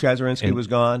 And Kim Kazurinsky was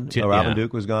gone. Robin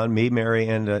Duke was gone. Me, Mary,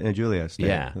 and Julia stayed.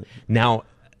 Yeah. Now,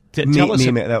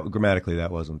 grammatically,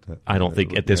 that wasn't. I don't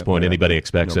think at this point anybody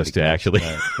expects us to actually.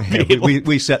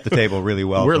 We set the table really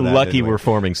well. We're lucky we're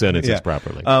forming sentences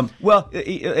properly. And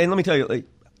let me tell you,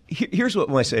 here's what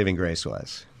my saving grace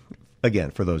was.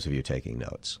 Again, for those of you taking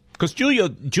notes, because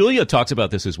Julia talks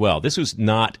about this as well. This was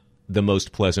not the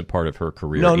most pleasant part of her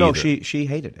career. No, she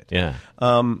hated it. Yeah.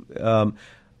 I'm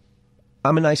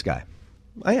a nice guy.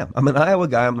 I am. I'm an Iowa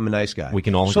guy. I'm a nice guy. We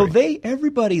can all agree. So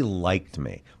everybody liked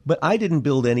me, but I didn't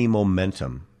build any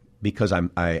momentum because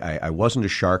I wasn't a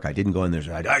shark. I didn't go in there and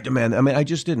say, I demand. I mean, I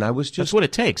just didn't. I was just. That's what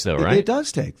it takes, though, right? It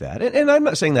does take that. And I'm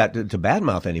not saying that to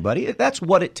badmouth anybody. That's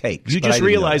what it takes. You just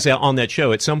realize that on that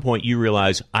show, at some point, you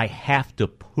realize I have to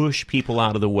push people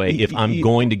out of the way if I'm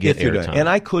going to get airtime. And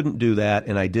I couldn't do that,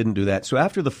 and I didn't do that. So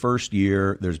after the first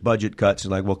year, there's budget cuts,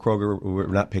 and like, well, Kroger, we're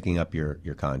not picking up your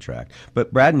contract.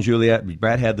 But Brad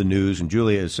had the news, and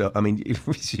Julia is so, I mean,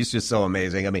 she's just so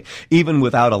amazing. I mean, even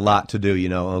without a lot to do,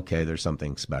 okay, there's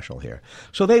something special here.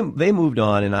 So they moved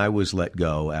on, and I was let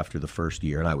go after the first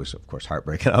year, and I was, of course,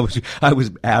 heartbroken. I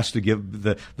was asked to give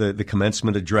the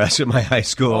commencement address at my high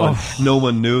school, and no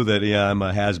one knew that I'm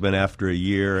a has-been after a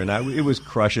year, and it was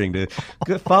crushing to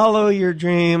follow your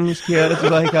dreams, kids,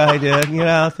 like I did. Get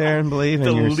out there and believe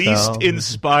in yourself. The least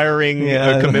inspiring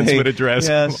commencement address.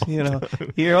 Yes,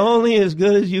 you're only as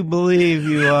good as you believe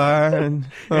you are, and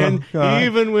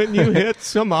even when you hit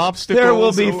some obstacles, there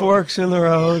will be forks in the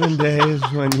road and days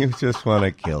when you just want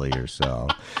to kill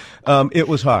yourself. It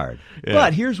was hard. Yeah.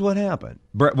 But here's what happened.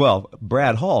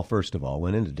 Brad Hall, first of all,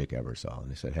 went into Dick Ebersol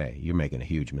and he said, hey, you're making a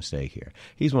huge mistake here.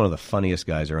 He's one of the funniest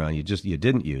guys around. You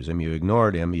didn't use him. You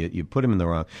ignored him. You put him in the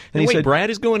wrong. And he said, Brad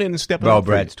is going in and stepping up? Oh,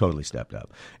 Brad's totally stepped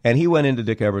up. And he went into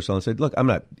Dick Ebersol and said, look,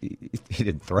 he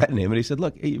didn't threaten him, but he said,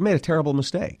 look, you made a terrible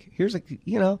mistake. Here's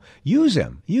use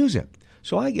him.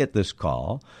 So I get this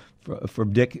call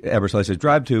from Dick Ebersol. He says,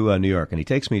 drive to New York. And he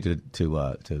takes me to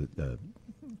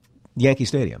Yankee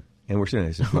Stadium. And we're sitting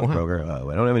there. He says, look, Kroger,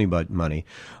 I don't have any money,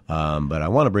 but I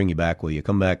want to bring you back. Will you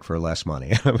come back for less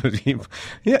money?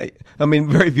 Yeah, I mean,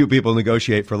 very few people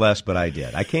negotiate for less, but I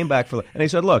did. I came back and he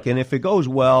said, look, and if it goes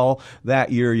well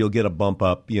that year, you'll get a bump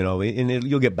up, and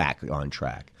you'll get back on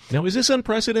track. Now, is this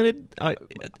unprecedented?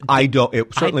 I don't.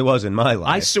 It certainly was in my life.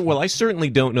 I certainly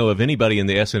don't know of anybody in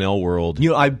the SNL world.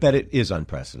 I bet it is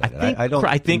unprecedented.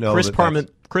 I think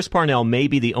Chris Parnell may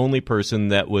be the only person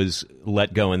that was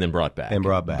let go and then brought back.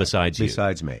 Besides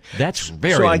me. That's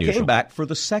very unusual. So I came back for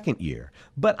the second year.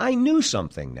 But I knew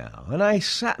something now. And I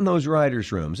sat in those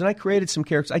writers' rooms and I created some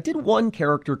characters. I did one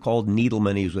character called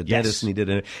Needleman. He was a dentist and he did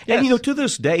it. Yes. And, to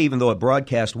this day, even though it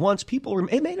broadcast once,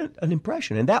 it made an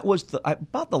impression. And that was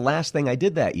about the last thing I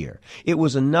did that year. It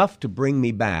was enough to bring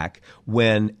me back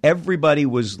when everybody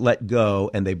was let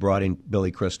go and they brought in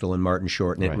Billy Crystal and Martin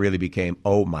Short. And it really became,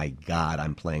 oh, my God,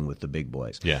 I'm playing with the big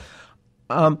boys. Yeah.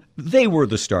 They were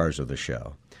the stars of the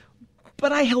show.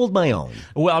 But I held my own.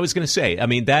 Well, I was going to say, I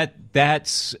mean,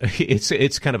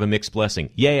 it's kind of a mixed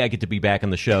blessing. Yay, I get to be back on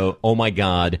the show. Oh my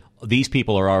God, these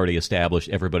people are already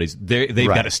established. They've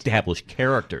got established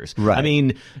characters. Right. I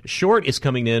mean, Short is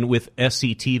coming in with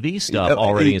SCTV stuff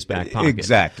already in his back pocket.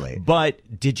 Exactly. But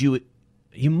you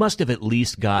must have at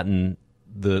least gotten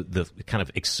the kind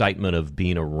of excitement of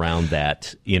being around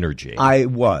that energy.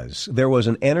 There was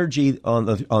an energy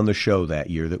on the show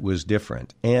that year that was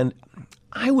different, and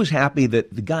I was happy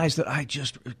that the guys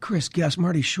that Chris Guest,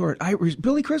 Marty Short,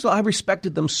 Billy Crystal, I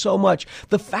respected them so much.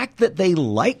 The fact that they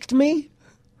liked me,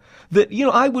 that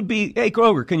I would be, hey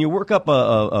Kroger, can you work up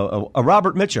a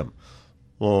Robert Mitchum?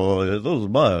 Well, those are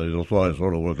mine. That's why I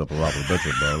sort of worked up a Robert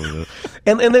Mitchum.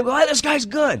 And they, this guy's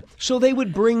good. So they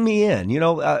would bring me in.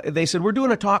 They said, we're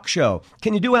doing a talk show.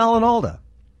 Can you do Alan Alda?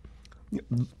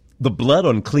 The blood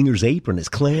on Klinger's apron is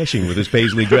clashing with his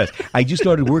paisley dress. I just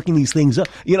started working these things up.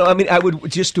 I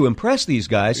would just to impress these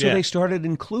guys, so they started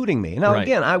including me. Now,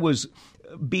 again, I was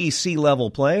BC level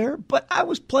player, but I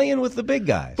was playing with the big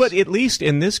guys. But at least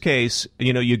in this case,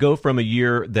 you go from a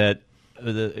year that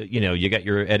you got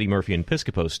your Eddie Murphy and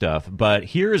Piscopo stuff, but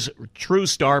here's true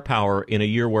star power in a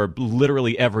year where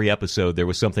literally every episode there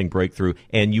was something breakthrough,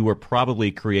 and you were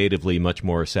probably creatively much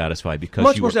more satisfied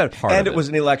because you were part of it. And it was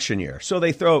an election year, so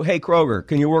they throw, hey Kroger,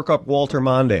 can you work up Walter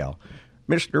Mondale?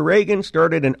 Mr. Reagan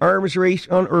started an arms race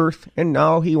on Earth, and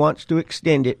now he wants to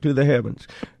extend it to the heavens.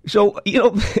 So,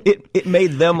 it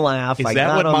made them laugh. Is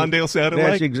that what Mondale sounded like?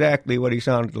 That's exactly what he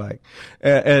sounded like.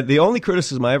 The only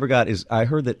criticism I ever got is I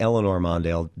heard that Eleanor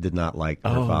Mondale did not like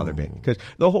her father being. Because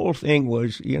the whole thing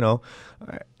was,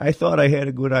 I thought I had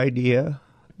a good idea.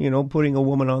 Putting a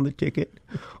woman on the ticket.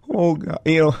 Oh, God,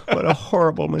 what a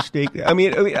horrible mistake. I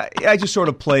mean, I just sort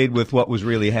of played with what was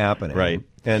really happening. Right.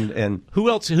 And who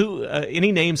else?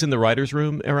 Any names in the writers'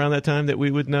 room around that time that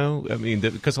we would know? I mean,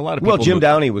 because a lot of people. Well, Jim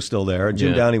Downey was still there.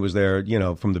 Jim Downey was there,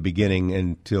 from the beginning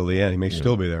until the end. He may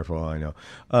still be there for all I know.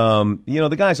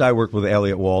 The guys I worked with,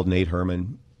 Elliot Wald, Nate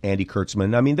Herman, Andy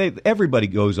Kurtzman. I mean, everybody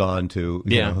goes on to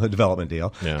a development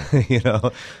deal. Yeah.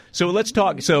 So let's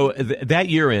talk. So that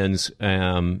year ends,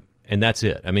 and and that's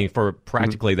it. I mean, for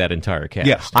practically that entire cast.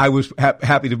 Yeah, I was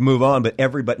happy to move on,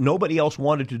 but nobody else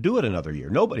wanted to do it another year.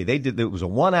 Nobody. It was a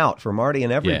one out for Marty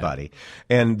and everybody,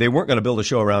 and they weren't going to build a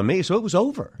show around me, so it was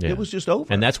over. Yeah. It was just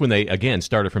over. And that's when they again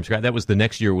started from scratch. That was the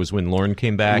next year was when Lorne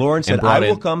came back. Lorne said, "I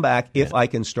will come back if Yeah. I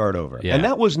can start over," Yeah. and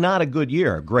that was not a good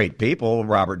year. Great people,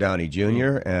 Robert Downey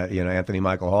Jr., Anthony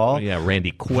Michael Hall. Yeah,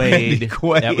 Randy Quaid.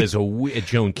 That was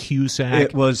Joan Cusack.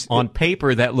 It was on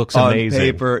paper. That looks on amazing.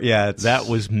 paper. Yeah, that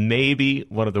was maybe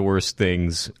one of the worst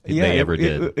things they ever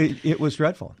did. It was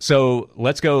dreadful. So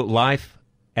let's go life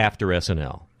after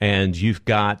SNL. And you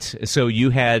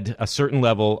had a certain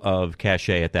level of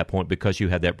cachet at that point because you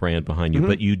had that brand behind you,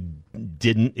 but you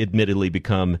didn't admittedly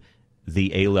become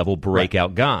the A-level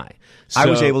breakout guy. So, I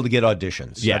was able to get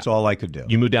auditions. Yeah. That's all I could do.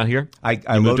 You moved out here?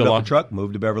 I loaded up the truck,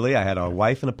 moved to Beverly. I had a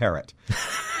wife and a parrot.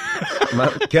 I'm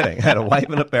not kidding. I had a wife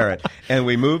and a parrot. And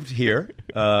we moved here,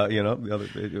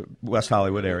 the West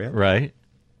Hollywood area. Right.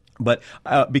 But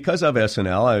because of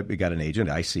SNL, I got an agent,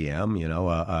 ICM,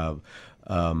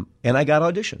 and I got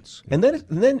auditions. And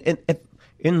then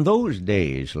in those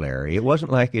days, Larry, it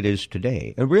wasn't like it is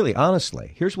today. And really,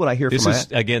 honestly, here's what I hear this from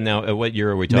is, again, now, what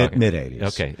year are we talking? Mid-'80s.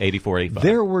 Okay, 84, 85.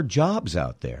 There were jobs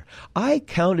out there. I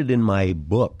counted in my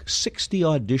book 60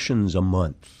 auditions a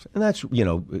month. And that's,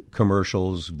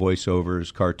 commercials,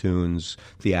 voiceovers, cartoons,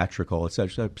 theatrical, et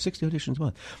cetera. 60 auditions a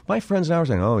month. My friends and I were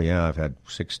saying, oh, yeah, I've had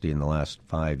 60 in the last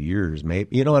 5 years,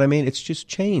 maybe. You know what I mean? It's just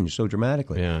changed so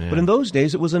dramatically. Yeah. But in those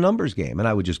days, it was a numbers game, and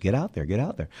I would just get out there.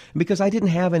 And because I didn't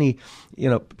have any,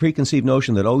 preconceived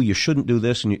notion that, you shouldn't do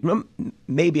this, and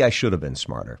maybe I should have been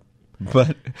smarter.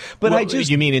 But I just...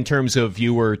 You mean in terms of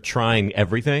you were trying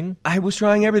everything? I was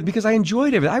trying everything because I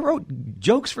enjoyed everything. I wrote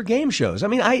jokes for game shows. I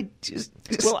mean, I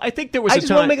think there was a time... I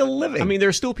just want to make a living. I mean, there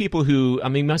are still people who... I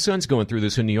mean, my son's going through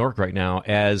this in New York right now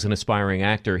as an aspiring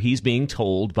actor. He's being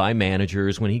told by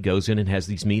managers when he goes in and has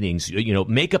these meetings,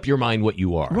 make up your mind what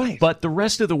you are. Right. But the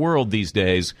rest of the world these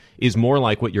days is more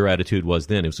like what your attitude was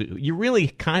then. You really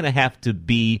kind of have to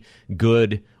be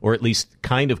good, or at least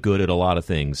kind of good at a lot of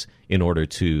things in order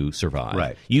to survive.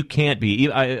 Right. You can't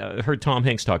be... I heard Tom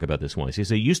Hanks talk about this once. He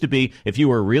said it used to be if you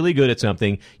were really good at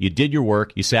something, you did your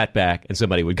work, you sat back, and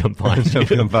somebody would come find you.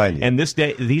 And these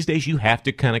days, you have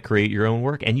to kind of create your own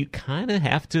work, and you kind of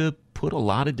have to put a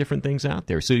lot of different things out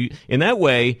there. So in that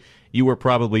way, you were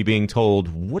probably being told,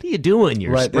 "What are you doing?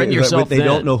 You're spreading yourself thin." They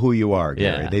don't know who you are,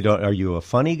 Gary. Yeah. They don't. Are you a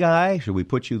funny guy? Should we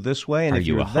put you this way? And are if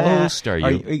you you're a host? Are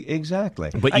you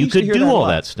exactly? But you could do all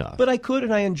that stuff. But I could,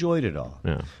 and I enjoyed it all.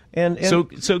 Yeah. And so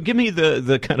give me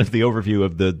the kind of the overview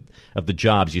of the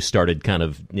jobs you started kind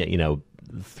of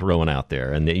throwing out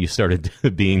there and that you started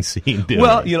being seen doing.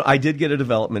 Well, I did get a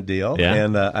development deal, Yeah.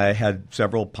 and I had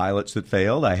several pilots that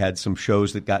failed. I had some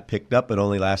shows that got picked up but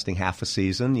only lasting half a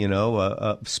season,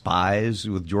 Spies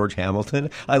with George Hamilton.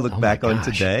 I look back on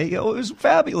today. It was a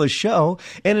fabulous show.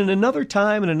 And in another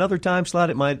time slot,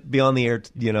 it might be on the air,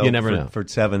 you never know. For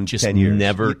 7, Just 10 years.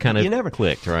 never kind of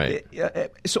clicked, right?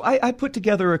 So I put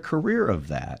together a career of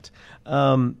that.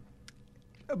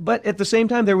 But at the same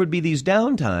time, there would be these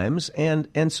downtimes,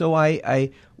 and so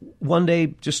I one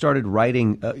day just started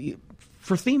writing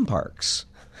for theme parks.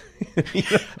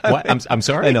 What? I'm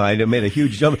sorry? I know, I made a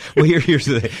huge jump. Well, here's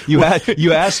the thing. You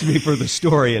asked me for the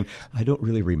story, and I don't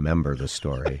really remember the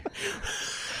story.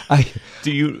 There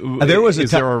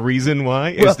a reason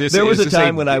why? Well, there was a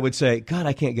time when I would say, God,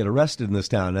 I can't get arrested in this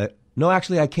town. No,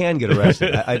 actually, I can get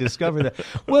arrested. I discovered that.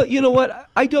 Well, you know what?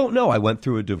 I don't know. I went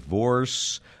through a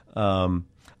divorce.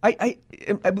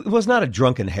 It was not a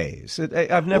drunken haze.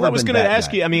 I've never. Well, I was going to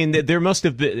ask you. I mean, there must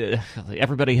have been.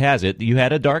 Everybody has it. You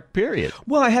had a dark period.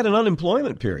 Well, I had an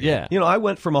unemployment period. Yeah. I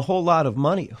went from a whole lot of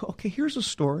money. Okay, here's a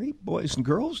story, boys and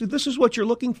girls. This is what you're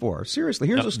looking for. Seriously,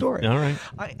 here's a story. All right.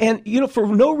 And for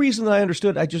no reason that I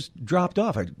understood, I just dropped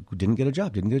off. I didn't get a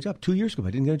job. 2 years ago,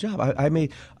 I didn't get a job.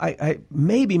 I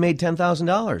maybe made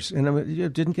 $10,000, and I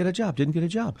didn't get a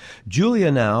job.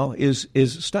 Julia now is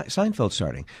Seinfeld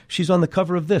starting. She's on the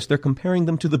cover of this. They're comparing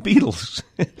them to the Beatles.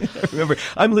 Remember,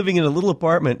 I'm living in a little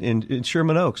apartment in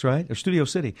Sherman Oaks, right, or Studio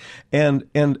City, and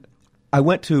I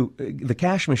went to the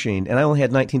cash machine, and I only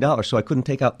had $19, so I couldn't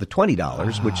take out the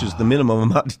 $20, which is the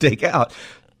minimum amount to take out,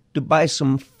 to buy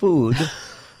some food.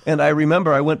 And I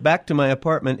remember I went back to my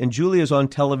apartment, and Julia's on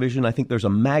television. I think there's a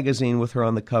magazine with her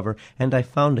on the cover, and I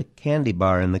found a candy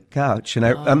bar in the couch.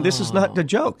 And this is not a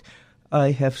joke.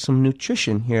 I have some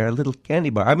nutrition here, a little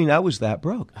candy bar. I mean, I was that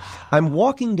broke. I'm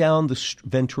walking down the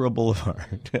Ventura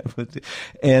Boulevard,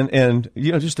 and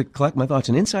just to collect my thoughts.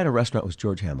 And inside a restaurant was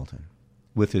George Hamilton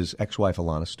with his ex-wife,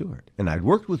 Alana Stewart. And I'd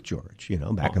worked with George,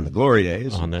 back in the glory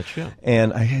days. On that show.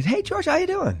 And I said, hey, George, how you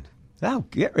doing? Oh,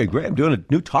 Gary, great. I'm doing a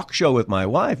new talk show with my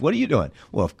wife. What are you doing?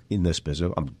 Well, in this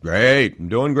business, I'm great. I'm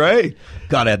doing great.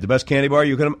 God, I had the best candy bar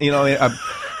you could,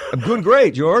 I'm doing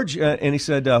great, George. And he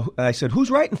said, I said, who's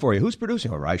writing for you? Who's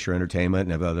producing? Oh, Reicher Entertainment.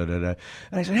 And, blah, blah, blah, blah.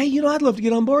 And I said, hey, I'd love to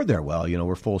get on board there. Well,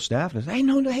 we're full staff. And I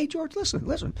said, hey, George,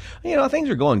 listen. Things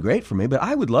are going great for me, but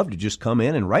I would love to just come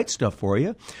in and write stuff for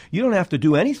you. You don't have to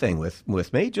do anything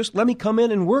with me. Just let me come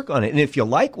in and work on it. And if you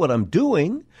like what I'm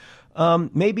doing,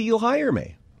 maybe you'll hire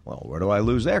me. Well, where do I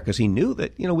lose there? Because he knew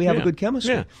that, we have a good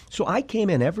chemistry. Yeah. So I came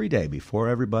in every day before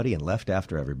everybody and left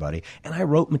after everybody, and I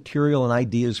wrote material and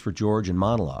ideas for George and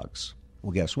monologues.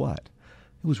 Well, guess what?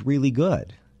 It was really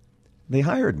good. They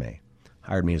hired me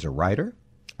as a writer.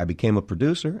 I became a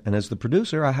producer, and as the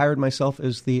producer, I hired myself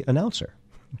as the announcer.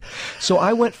 So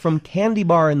I went from candy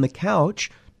bar in the couch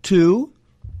to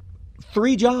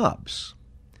 3 jobs.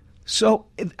 So,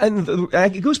 and I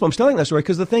get goosebumps telling that story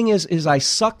because the thing is I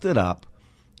sucked it up.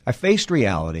 I faced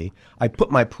reality, I put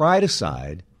my pride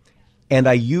aside, and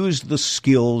I used the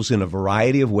skills in a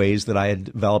variety of ways that I had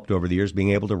developed over the years, being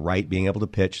able to write, being able to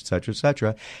pitch, et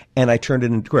cetera, and I turned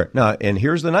it into a career. Now, and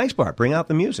here's the nice part, bring out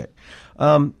the music.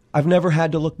 I've never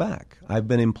had to look back. I've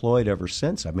been employed ever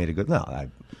since. I've made a good, my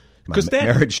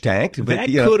marriage tanked. But, that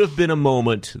could have been a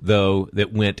moment, though,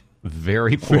 that went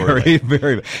very poorly.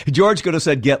 Very. George could have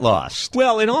said, get lost.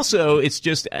 Well, and also, it's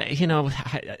just,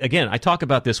 again, I talk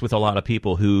about this with a lot of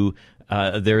people who,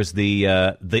 there's the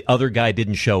other guy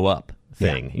didn't show up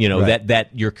thing, right. that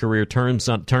your career turns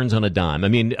on a dime. I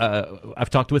mean,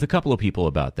 I've talked with a couple of people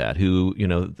about that who,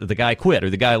 the guy quit or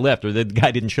the guy left or the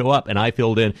guy didn't show up and I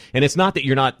filled in. And it's not that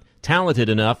you're not talented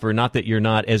enough or not that you're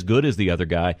not as good as the other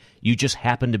guy. You just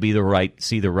happen to be the right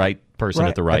person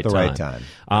at the right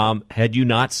time. Had you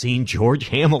not seen George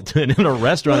Hamilton in a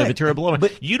restaurant in Ventura Below,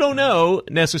 but you don't know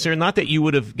necessarily, not that you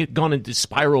would have gone and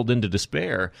spiraled into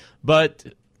despair, but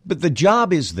the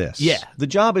job is this. Yeah. The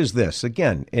job is this.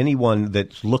 Again, anyone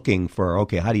that's looking for,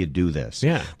 okay, how do you do this?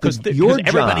 Yeah. Because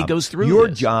everybody goes through your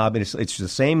this. job, and it's the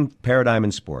same paradigm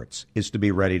in sports, is to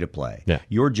be ready to play. Yeah.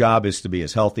 Your job is to be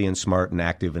as healthy and smart and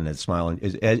active and as smiling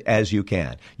as you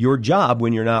can. Your job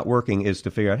when you're not working is to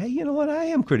figure out, hey, you know what? I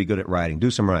am pretty good at writing. Do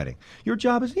some writing. Your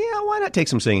job is, why not take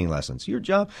some singing lessons? Your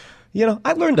job,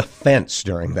 I learned to fence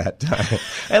during that time,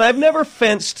 and I've never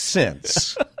fenced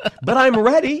since. But I'm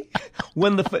ready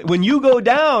when you go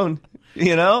down.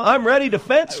 I'm ready to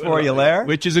fence for you, Lair.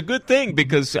 Which is a good thing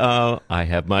because I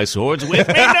have my swords with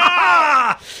me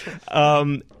now.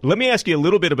 Let me ask you a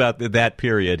little bit about that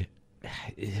period.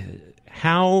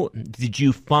 How did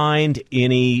you find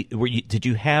did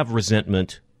you have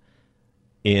resentment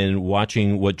in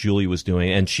watching what Julie was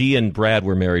doing? And she and Brad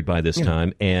were married by this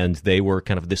time, and they were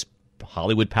kind of this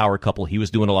Hollywood power couple. He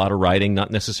was doing a lot of writing,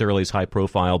 not necessarily as high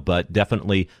profile, but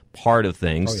definitely part of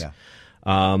things. Oh,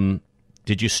 yeah.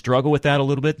 Did you struggle with that a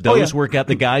little bit? Those were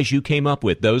the guys you came up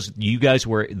with. You guys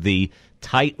were the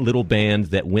tight little band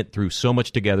that went through so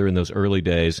much together in those early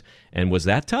days. And was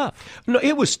that tough? No,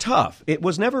 it was tough. It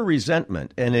was never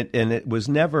resentment, and it was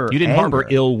never You didn't anger. harbor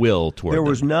ill will toward them. There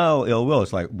was no ill will.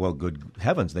 It's like, well, good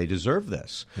heavens, they deserve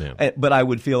this. Yeah. But I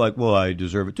would feel like, well, I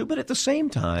deserve it too. But at the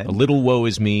same time, a little woe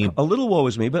is me.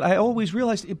 But I always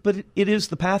realized, it is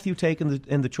the path you take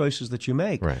and the choices that you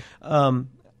make. Right.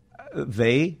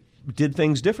 They did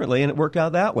things differently, and it worked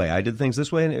out that way. I did things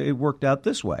this way, and it worked out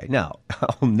this way. Now,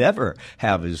 I'll never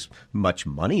have as much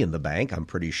money in the bank, I'm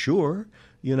pretty sure.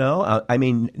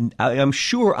 I'm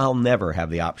sure I'll never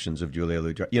have the options of Julia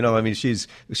Louis-Dreyfus.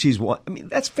 She's one.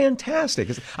 That's fantastic.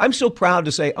 I'm so proud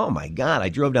to say, oh my God, I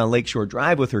drove down Lakeshore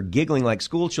Drive with her giggling like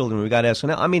school children when we got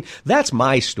SNL. That's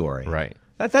my story. Right.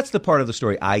 That's the part of the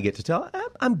story I get to tell.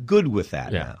 I'm good with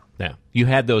that now. Yeah. You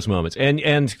had those moments.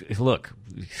 And look,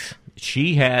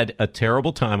 she had a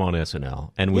terrible time on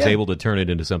SNL and was able to turn it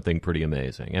into something pretty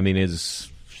amazing.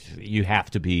 You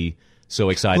have to be so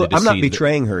excited to see. I'm not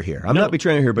betraying her here. Not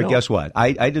betraying her here, but guess what?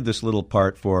 I did this little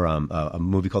part for a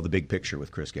movie called The Big Picture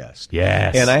with Chris Guest.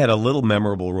 Yes. And I had a little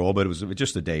memorable role, but it was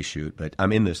just a day shoot. But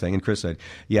I'm in this thing, and Chris said,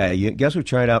 guess who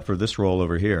tried out for this role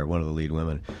over here, one of the lead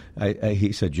women?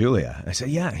 He said, Julia. I said,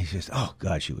 yeah. He says, oh,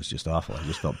 God, she was just awful. I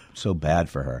just felt so bad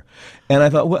for her. And I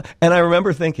thought, well, and I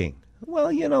remember thinking,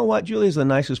 well, you know what? Julia's the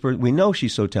nicest person. We know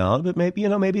she's so talented, but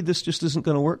maybe this just isn't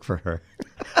going to work for her.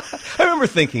 I remember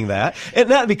thinking that, and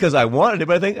not because I wanted it,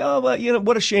 but I think, oh, well,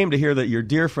 what a shame to hear that your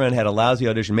dear friend had a lousy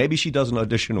audition. Maybe she doesn't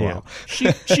audition well.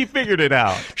 She figured it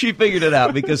out. She figured it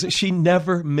out because she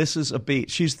never misses a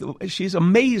beat. She's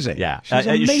amazing. Yeah, she's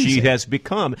amazing. She has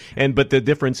become, but the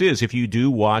difference is, if you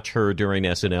do watch her during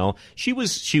SNL,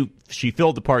 she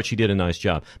filled the part. She did a nice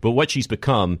job, but what she's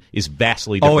become is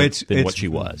vastly different than what she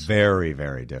was. Very,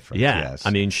 very different. Yeah, yes. I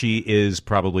mean, she is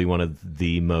probably one of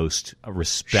the most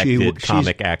respected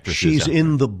comic actresses. She's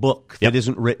in the book that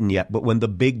isn't written yet, but when the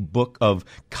big book of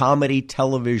comedy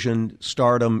television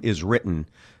stardom is written,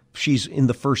 she's in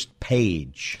the first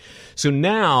page. So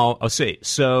now,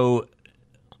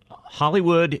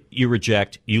 Hollywood, you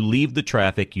reject. You leave the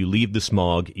traffic. You leave the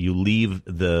smog. You leave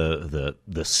the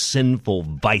sinful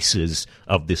vices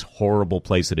of this horrible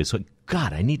place that is. So,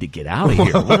 God, I need to get out of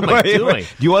here. What am I doing?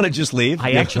 Do you want to just leave?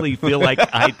 I actually feel like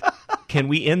can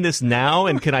we end this now,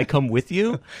 and can I come with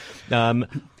you?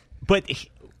 But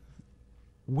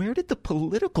where did the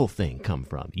political thing come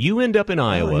from? You end up in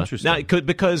Iowa. Interesting. Now,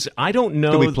 because I don't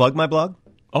know. Can we plug my blog?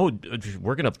 Oh,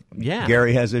 we're going to,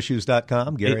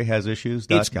 GaryHasIssues.com,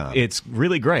 GaryHasIssues.com. It's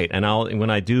really great. And when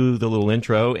I do the little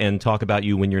intro and talk about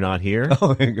you when you're not here,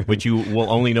 which you will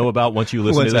only know about once you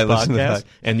listen to this podcast,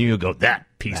 and you go, that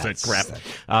piece of crap.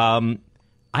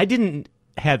 I didn't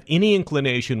have any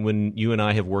inclination when you and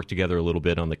I have worked together a little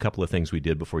bit on the couple of things we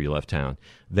did before you left town,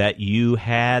 that you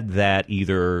had that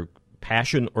either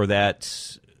passion or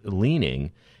that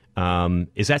leaning.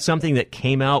 Is that something that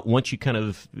came out once you kind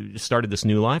of started this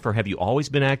new life, or have you always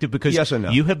been active? Because yes and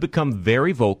no. You have become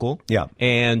very vocal, yeah,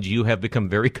 and you have become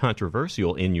very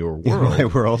controversial in your world. In my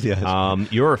world, yes.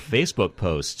 Your Facebook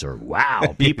posts are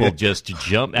wow. People just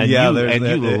jump, and yeah,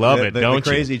 you love it, don't you? The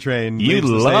crazy train. You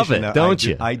love it, don't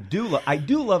you? I do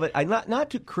love it. Not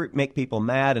to make people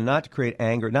mad and not to create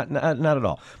anger, not at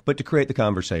all, but to create the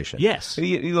conversation. Yes.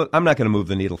 Look, I'm not going to move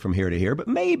the needle from here to here, but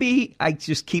maybe I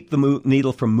just keep the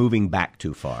needle from moving back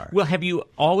too far. Well, have you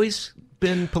always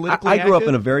been politically I grew up active?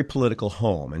 in a very political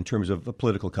home in terms of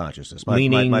political consciousness.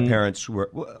 My parents were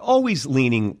always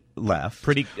leaning left.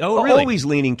 Really? Always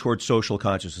leaning towards social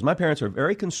consciousness. My parents are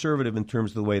very conservative in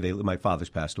terms of the way they live. My father's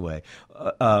passed away.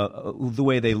 The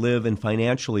way they live, and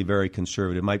financially very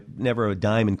conservative. Never a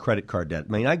dime in credit card debt.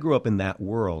 I mean, I grew up in that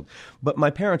world. But my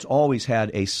parents always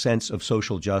had a sense of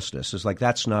social justice. It's like,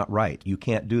 that's not right. You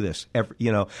can't do this.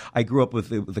 I grew up with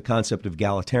the concept of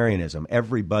egalitarianism.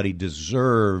 Everybody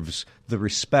deserves the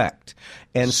respect.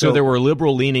 And so there were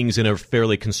liberal leanings in a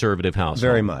fairly conservative household.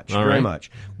 Very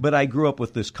much. But I grew up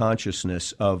with this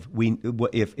consciousness of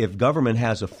if government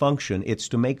has a function, it's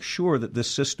to make sure that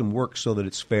this system works so that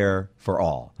it's fair for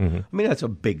all. Mm-hmm. I mean, that's a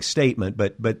big statement,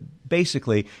 but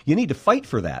basically you need to fight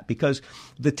for that, because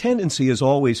the tendency is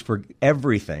always for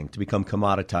everything to become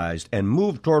commoditized and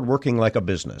move toward working like a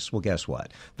business. Well, guess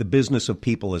what? The business of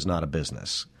people is not a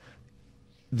business.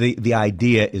 The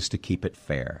idea is to keep it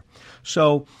fair.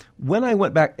 So when I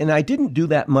went back, and I didn't do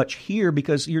that much here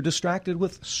because you're distracted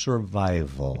with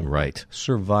survival. Right.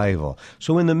 Survival.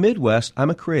 So in the Midwest,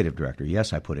 I'm a creative director.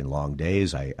 Yes, I put in long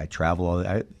days. I travel.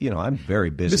 I'm very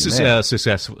busy. This is a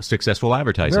successful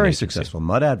advertising Very agency. Successful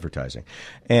mud advertising.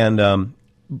 And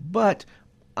but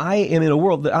I am in a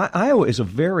world that Iowa is a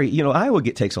very, Iowa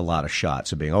takes a lot of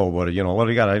shots of being, what do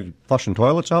you got, flushing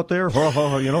toilets out there? A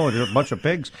bunch of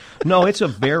pigs. No, it's a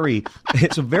very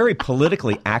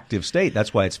politically active state.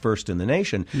 That's why it's first in the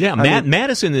nation. Yeah,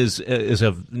 Madison is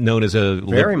known as a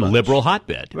liberal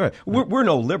hotbed. Right. We're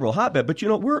no liberal hotbed, but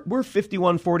we're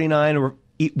 51-49 or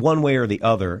one way or the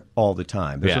other all the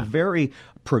time. There's a very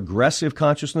progressive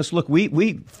consciousness. Look,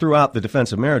 we threw out the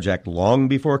Defense of Marriage Act long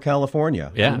before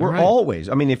California. Yeah, we're always.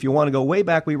 I mean, if you want to go way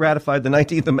back, we ratified the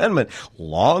 19th Amendment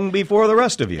long before the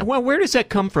rest of you. Well, where does that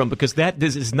come from? Because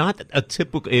this is not a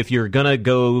typical. If you're going to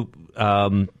go,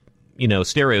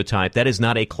 stereotype, that is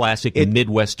not a classic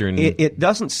Midwestern. It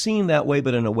doesn't seem that way,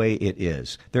 but in a way it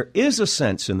is. There is a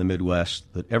sense in the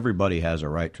Midwest that everybody has a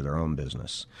right to their own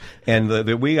business. And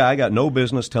I got no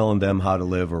business telling them how to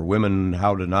live, or women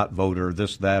how to not vote, or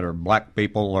this, that, or black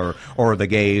people, or the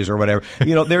gays, or whatever.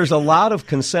 There's a lot of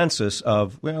consensus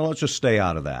of, let's just stay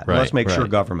out of that. Right, let's make sure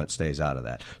government stays out of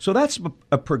that. So that's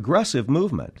a progressive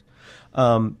movement.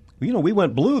 We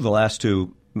went blue the last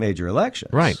two major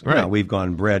elections. Right. Now, we've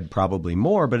gone red probably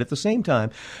more, but at the same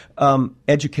time,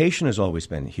 education has always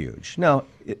been huge. Now,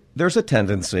 there's a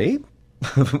tendency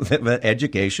that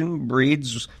education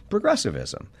breeds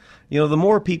progressivism. The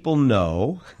more people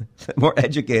know, the more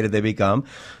educated they become,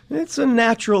 it's a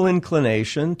natural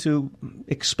inclination to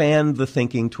expand the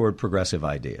thinking toward progressive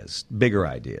ideas, bigger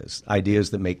ideas, ideas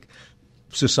that make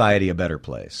society a better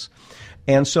place.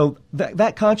 And so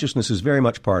that consciousness is very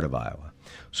much part of Iowa.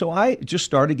 So I just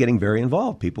started getting very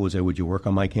involved. People would say, would you work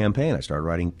on my campaign? I started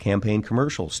writing campaign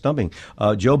commercials, stumping.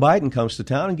 Joe Biden comes to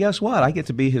town, and guess what? I get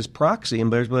to be his proxy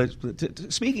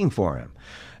and speaking for him.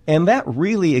 And that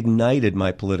really ignited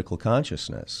my political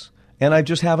consciousness. And I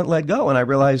just haven't let go. And I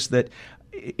realized that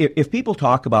if people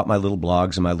talk about my little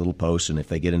blogs and my little posts, and if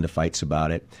they get into fights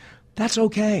about it, that's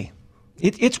okay.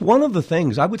 It's one of the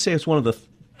things, I would say it's one of the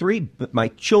three, my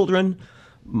children,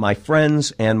 my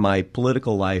friends, and my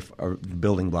political life are the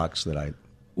building blocks that I...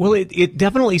 Well, it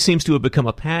definitely seems to have become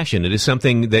a passion. It is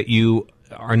something that you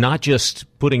are not just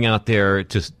putting out there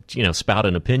to, spout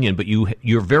an opinion, but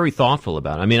you're very thoughtful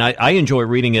about it. I mean, I enjoy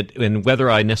reading it, and whether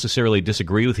I necessarily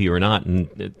disagree with you or not,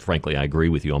 and frankly, I agree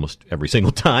with you almost every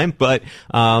single time, but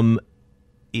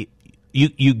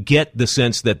you get the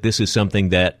sense that this is something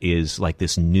that is like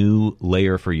this new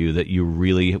layer for you that you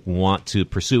really want to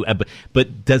pursue.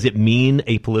 But does it mean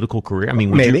a political career? I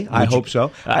mean, maybe. I hope so.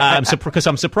 Because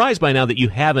I'm surprised by now that you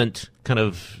haven't kind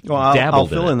of dabbled I'll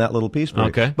fill in that little piece for you.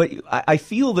 Okay. But I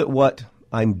feel that what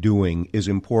I'm doing is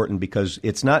important because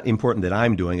it's not important that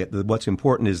I'm doing it. What's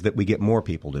important is that we get more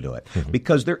people to do it. Mm-hmm.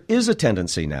 Because there is a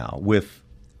tendency now with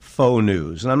faux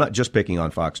news, and I'm not just picking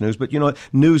on Fox News, but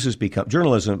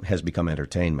journalism has become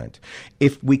entertainment.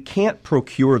 If we can't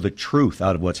procure the truth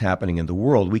out of what's happening in the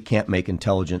world, we can't make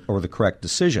intelligent or the correct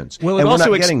decisions. Well, and we're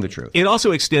not getting the truth. It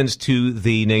also extends to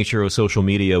the nature of social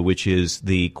media, which is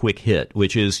the quick hit,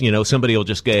 which is, somebody will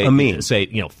just say,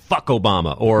 fuck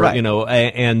Obama, or, right.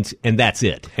 And that's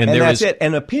it. And that's it.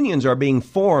 And opinions are being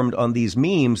formed on these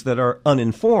memes that are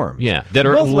uninformed. Yeah, that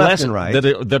are less right.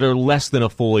 that are less than a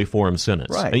fully formed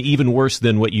sentence. Right. Even worse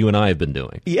than what you and I have been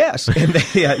doing. Yes. And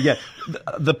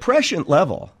the prescient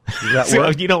level. So,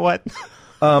 you know what?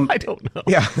 I don't know.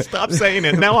 Yeah. Stop saying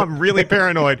it. Now I'm really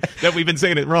paranoid that we've been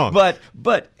saying it wrong.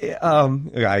 But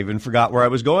I even forgot where I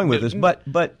was going with this.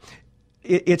 But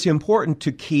it's important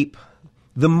to keep.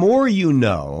 The more you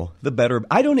know, the better.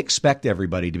 I don't expect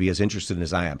everybody to be as interested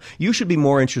as I am. You should be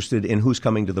more interested in who's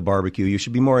coming to the barbecue. You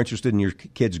should be more interested in your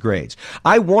kids' grades.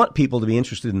 I want people to be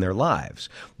interested in their lives.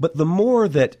 But the more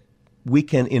that we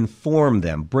can inform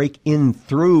them, break in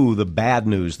through the bad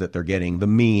news that they're getting, the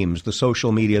memes, the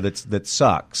social media that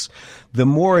sucks, the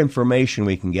more information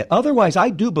we can get. Otherwise, I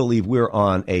do believe we're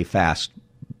on a fast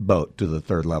boat to the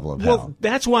third level of hell. Well,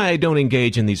 that's why I don't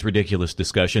engage in these ridiculous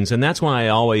discussions, and that's why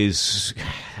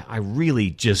I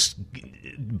really just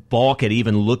balk at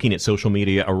even looking at social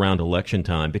media around election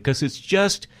time, because it's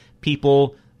just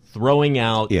people throwing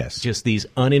out just these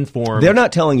uninformed... They're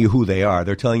not telling you who they are.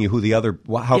 They're telling you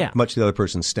how much the other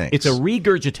person stinks. It's a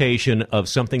regurgitation of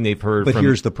something they've heard But from...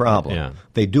 here's the problem. Yeah.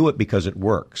 They do it because it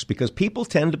works. Because people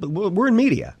tend to... We're in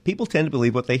media. People tend to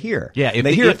believe what they hear. Yeah, if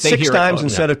they hear it six times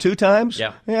instead of two times,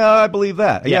 I believe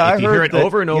that. Yeah, I if you hear it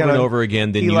over and over and over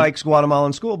again, then he likes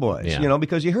Guatemalan schoolboys,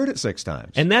 because you heard it six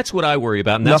times. And that's what I worry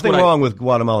about. And that's Nothing wrong with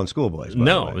Guatemalan schoolboys, by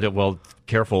the way. Well...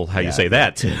 Careful how you say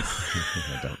that, too.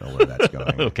 I don't know where that's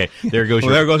going. Okay, there goes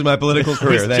there goes my political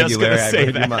career. Thank you, Larry.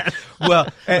 Say that. Well,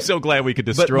 I'm so glad we could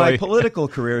destroy. But my political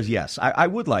career is, yes, I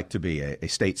would like to be a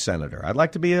state senator. I'd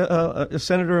like to be a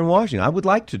senator in Washington. I would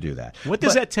like to do that. What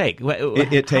does that take?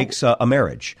 It takes a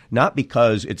marriage, not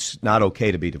because it's not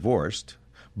okay to be divorced,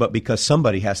 but because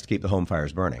somebody has to keep the home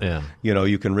fires burning. Yeah.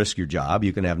 You can risk your job.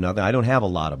 You can have nothing. I don't have a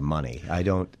lot of money. I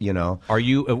don't, Are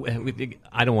you,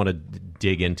 I don't want to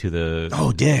dig into the...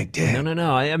 Oh, dig.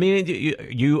 No. I mean,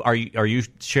 are you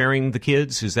sharing the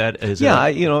kids? Is that...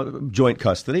 joint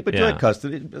custody, but joint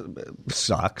custody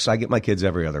sucks. I get my kids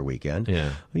every other weekend.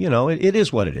 Yeah. It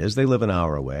is what it is. They live an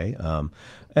hour away.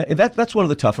 That's one of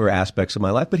the tougher aspects of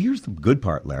my life. But here's the good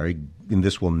part, Larry, and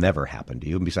this will never happen to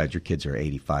you. And besides, your kids are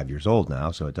 85 years old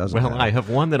now, so it doesn't matter. I have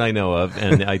one that I know of,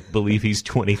 and I believe he's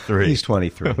 23. He's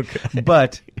 23. Okay.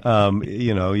 But,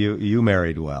 you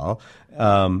married well.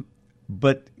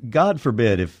 But God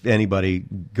forbid if anybody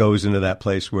goes into that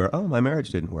place where, my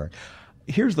marriage didn't work.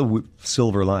 Here's the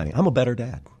silver lining. I'm a better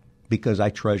dad. Because I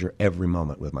treasure every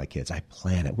moment with my kids. I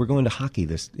plan it. We're going to hockey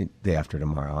this day after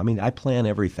tomorrow. I mean, I plan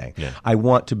everything. Yeah. I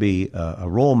want to be a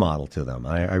role model to them.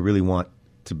 I really want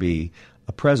to be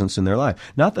a presence in their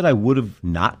life. Not that I would have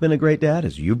not been a great dad,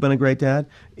 as you've been a great dad,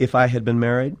 if I had been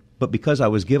married. But because I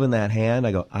was given that hand,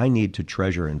 I go, I need to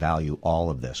treasure and value all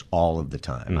of this, all of the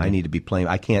time. Mm-hmm. I need to be playing.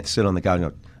 I can't sit on the couch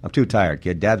and go, I'm too tired,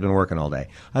 kid. Dad's been working all day.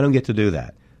 I don't get to do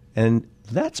that. And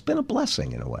that's been a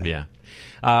blessing in a way. Yeah.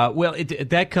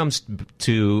 That comes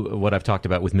to what I've talked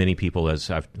about with many people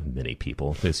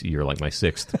you're like my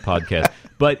sixth podcast,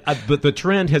 but the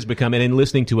trend has become, and in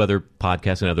listening to other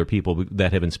podcasts and other people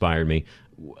that have inspired me,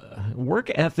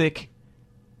 work ethic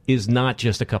is not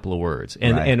just a couple of words.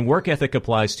 And work ethic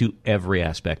applies to every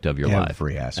aspect of your life.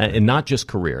 Every aspect. And not just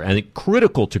career. And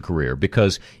critical to career,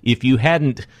 because if you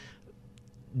hadn't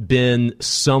been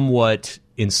somewhat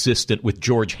insistent with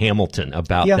George Hamilton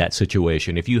about that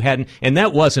situation, if you hadn't, and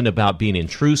that wasn't about being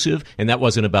intrusive, and that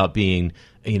wasn't about being,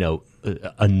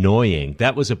 annoying.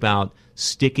 That was about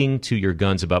sticking to your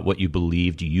guns about what you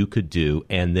believed you could do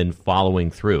and then following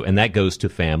through. And that goes to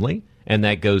family. And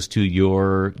that goes to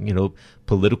your,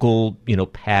 political,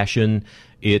 passion.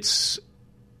 It's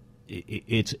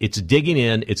digging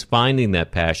in, it's finding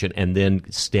that passion, and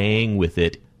then staying with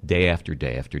it day after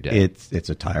day after day. It's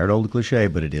a tired old cliche,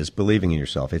 but it is believing in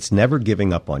yourself. It's never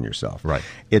giving up on yourself. Right.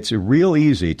 It's real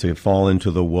easy to fall into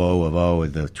the woe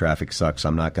of, the traffic sucks,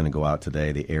 I'm not going to go out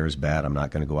today. The air is bad, I'm not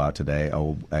going to go out today.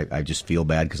 I just feel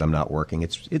bad because I'm not working.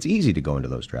 It's easy to go into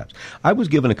those traps. I was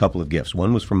given a couple of gifts.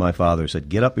 One was from my father, who said,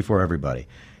 get up before everybody.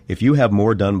 If you have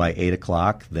more done by 8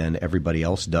 o'clock than everybody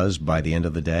else does by the end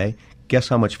of the day, guess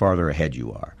how much farther ahead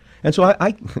you are. And so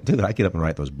I get up and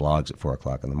write those blogs at 4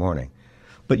 o'clock in the morning.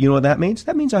 But you know what that means?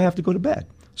 That means I have to go to bed.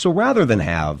 So rather than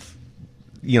have,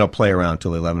 play around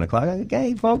till 11 o'clock,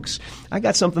 hey, folks, I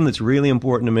got something that's really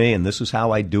important to me, and this is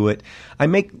how I do it. I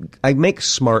make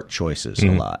smart choices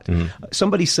a lot. Mm-hmm.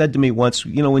 Somebody said to me once,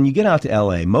 when you get out to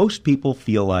L.A., most people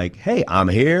feel like, hey, I'm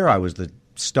here. I was the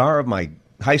star of my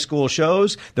high school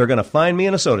shows. They're going to find me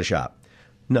in a soda shop.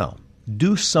 No.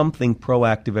 Do something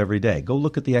proactive every day. Go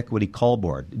look at the equity call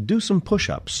board. Do some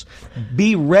push-ups.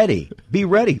 Be ready. Be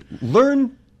ready.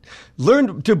 Learn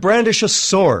to brandish a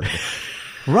sword.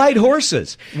 Ride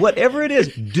horses. Whatever it is,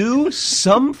 do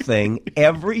something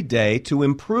every day to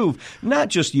improve, not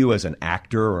just you as an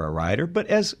actor or a writer, but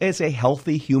as a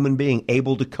healthy human being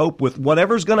able to cope with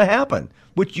whatever's going to happen,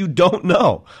 which you don't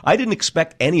know. I didn't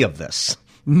expect any of this.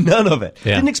 None of it.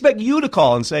 Yeah. Didn't expect you to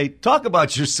call and say, talk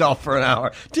about yourself for an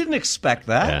hour. Didn't expect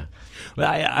that. Yeah.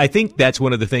 Well, I think that's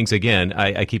one of the things, again,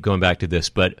 I keep going back to this,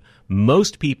 but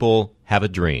most people have a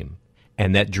dream.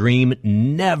 And that dream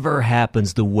never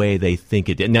happens the way they think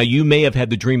it did. Now, you may have had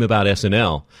the dream about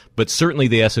SNL, but certainly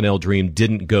the SNL dream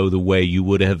didn't go the way you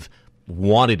would have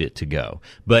wanted it to go.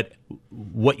 But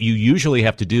what you usually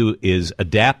have to do is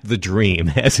adapt the dream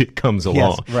as it comes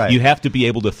along. Yes, right. You have to be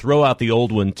able to throw out the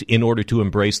old one in order to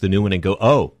embrace the new one and go,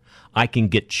 oh, I can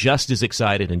get just as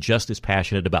excited and just as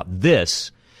passionate about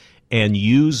this and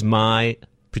use my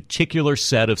particular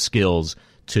set of skills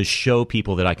to show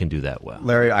people that I can do that well.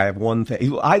 Larry, I have one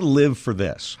thing. I live for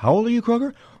this. How old are you,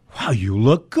 Kroger? Wow, you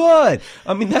look good.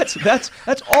 I mean, that's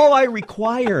all I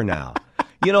require now.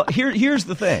 Here's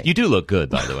the thing. You do look good,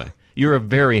 by the way. You're a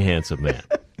very handsome man.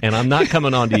 And I'm not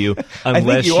coming on to you unless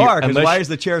I think you are, because why is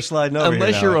the chair sliding over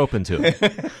unless here you're open to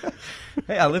it.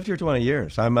 Hey, I lived here 20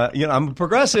 years. I'm a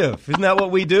progressive. Isn't that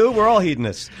what we do? We're all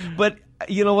hedonists. But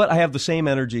you know what? I have the same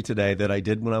energy today that I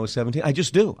did when I was 17. I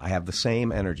just do. I have the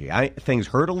same energy. Things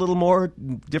hurt a little more,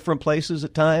 different places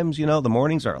at times. The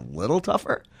mornings are a little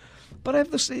tougher. But I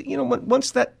have this,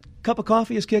 once that cup of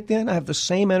coffee is kicked in, I have the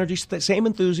same energy, same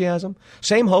enthusiasm,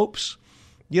 same hopes.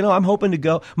 I'm hoping to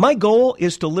go. My goal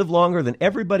is to live longer than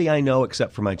everybody I know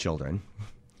except for my children.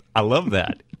 I love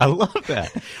that. I love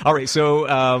that. All right,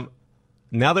 so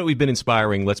now that we've been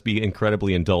inspiring, let's be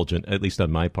incredibly indulgent, at least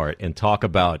on my part, and talk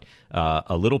about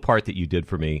a little part that you did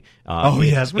for me.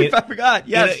 Yes, I forgot.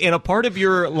 Yes, in a part of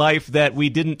your life that we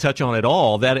didn't touch on at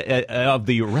all, that of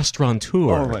the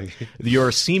restaurateur,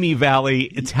 your Simi Valley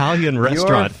Italian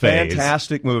restaurant phase.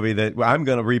 Fantastic movie that I'm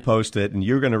going to repost it, and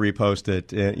you're going to repost it.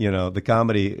 The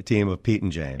comedy team of Pete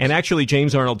and James. And actually,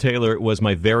 James Arnold Taylor was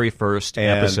my very first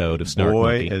episode of Snark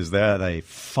Monkey. Boy, is that a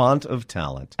font of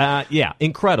talent. Yeah,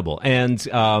 incredible. And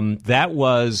that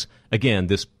was, again,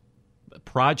 this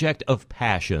project of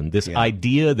passion, this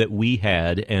idea that we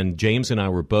had, and James and I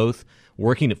were both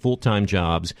working at full-time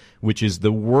jobs, which is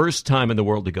the worst time in the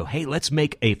world to go, hey, let's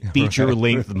make a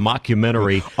feature-length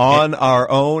mockumentary. On our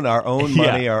own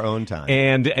money, our own time.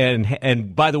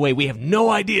 And by the way, we have no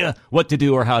idea what to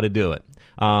do or how to do it.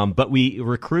 But we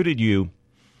recruited you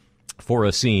for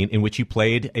a scene in which you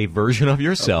played a version of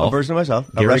yourself. A version of myself,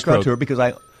 a restaurateur, because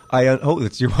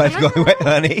it's your wife going, wait,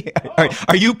 honey.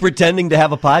 Are you pretending to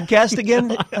have a podcast again,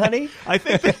 honey? I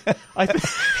think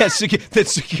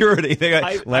that's security.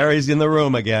 Larry's in the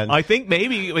room again. I think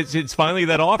maybe it's finally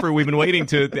that offer. We've been waiting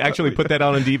to actually put that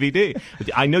out on DVD.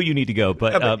 I know you need to go,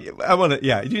 but I want to.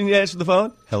 Yeah, you need to answer the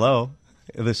phone. Hello,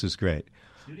 this is great.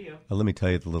 Studio. Let me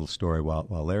tell you the little story while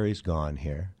Larry's gone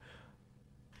here.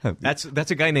 That's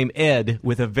a guy named Ed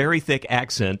with a very thick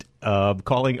accent,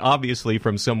 calling obviously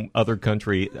from some other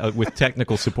country with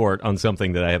technical support on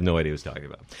something that I have no idea what he's talking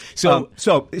about.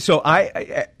 So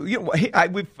I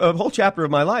a whole chapter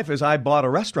of my life is I bought a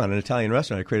restaurant, an Italian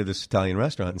restaurant. I created this Italian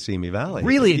restaurant in Simi Valley.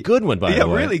 Really a good one, by the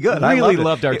way. Yeah, really good. I really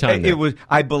loved our time there. It was.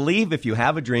 I believe if you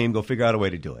have a dream, go figure out a way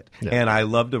to do it. Yeah. And I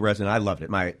loved the restaurant. I loved it.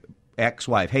 My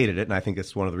ex-wife hated it, and I think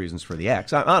it's one of the reasons for the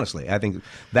ex. Honestly, I think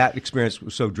that experience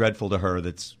was so dreadful to her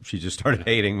that she just started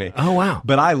hating me. Oh, wow.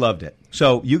 But I loved it.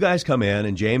 So you guys come in,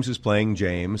 and James is playing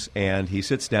James, and he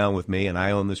sits down with me, and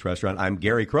I own this restaurant. I'm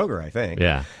Gary Kroeger, I think.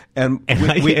 Yeah. And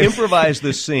we improvise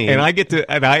this scene. And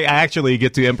I actually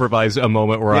get to improvise a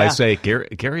moment where I say,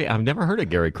 Gary, I've never heard of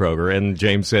Gary Kroeger. And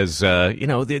James says,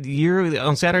 you're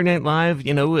on Saturday Night Live,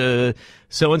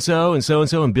 so-and-so and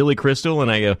so-and-so and Billy Crystal.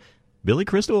 And I go, Billy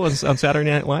Crystal on Saturday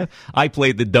Night Live? I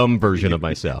played the dumb version of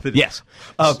myself. Yes.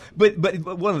 But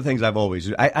one of the things I've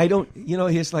always, I don't,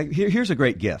 it's like, here's a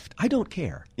great gift. I don't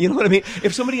care. You know what I mean?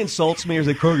 If somebody insults me or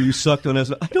says, Kroeger, you sucked on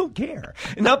us, I don't care.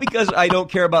 And not because I don't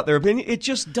care about their opinion. It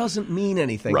just doesn't mean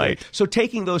anything. Right. So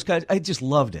taking those kinds, I just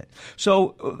loved it.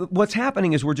 So what's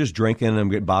happening is we're just drinking and I'm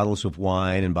getting bottles of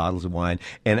wine.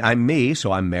 And I'm me,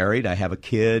 so I'm married. I have a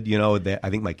kid, I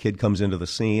think my kid comes into the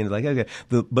scene. Like, okay.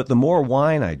 But the more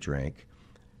wine I drink,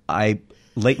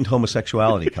 latent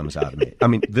homosexuality comes out of me. I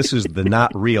mean, this is the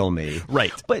not real me.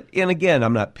 Right. And again,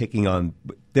 I'm not picking on.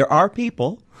 There are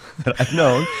people that I've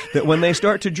known that when they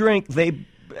start to drink, they're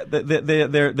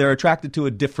attracted to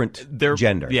a different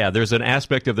gender. Yeah, there's an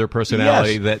aspect of their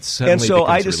personality that suddenly And so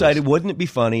I decided, released. wouldn't it be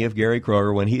funny if Gary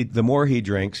Kroeger, the more he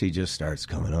drinks, he just starts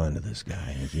coming on to this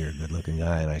guy. You're a good-looking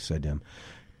guy. And I said to him,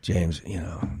 James,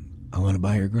 I want to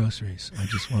buy your groceries. I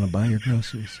just want to buy your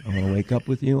groceries. I want to wake up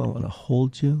with you. I want to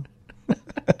hold you.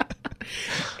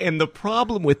 And the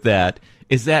problem with that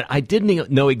is that I didn't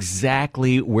know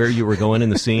exactly where you were going in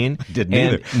the scene. Didn't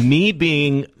either. And me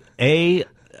being a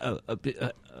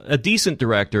decent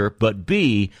director, but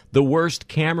B, the worst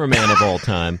cameraman of all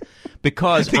time,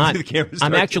 because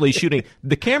I'm actually shooting.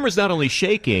 The camera's not only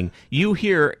shaking, you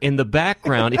hear in the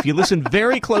background, if you listen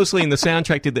very closely in the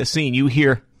soundtrack to this scene, you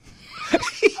hear...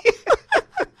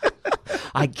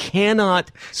 I cannot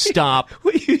stop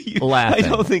laughing. I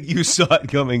don't think you saw it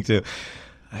coming to.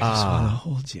 I just want to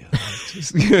hold you.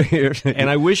 And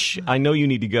I know you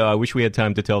need to go. I wish we had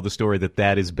time to tell the story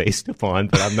that is based upon,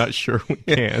 but I'm not sure we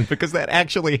can because that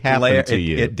actually happened to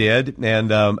you. It did,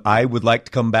 and I would like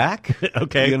to come back.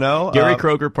 Okay. Gary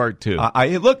Kroeger Part 2.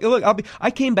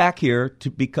 I came back here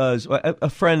because a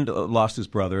friend lost his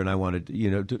brother, and I wanted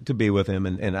to be with him,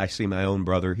 and I see my own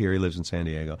brother here. He lives in San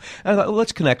Diego. And I thought,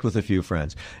 let's connect with a few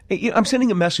friends. I'm sending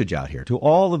a message out here to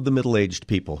all of the middle-aged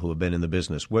people who have been in the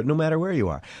business, no matter where you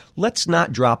are. Let's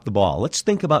not drop the ball. Let's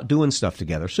think about doing stuff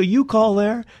together. So you call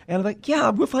there, and I'm like,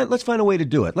 let's find a way to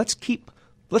do it. Let's keep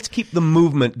the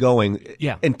movement going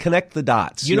and connect the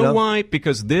dots. You know why?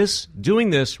 Because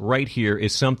doing this right here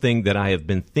is something that I have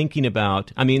been thinking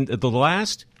about. I mean, the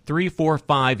last 3, 4,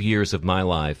 5 years of my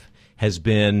life has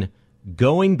been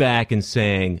going back and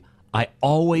saying, I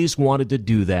always wanted to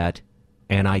do that,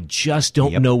 and I just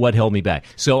don't know what held me back.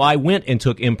 So I went and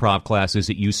took improv classes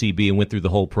at UCB and went through the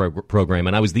whole program.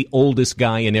 And I was the oldest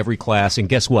guy in every class. And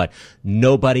guess what?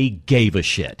 Nobody gave a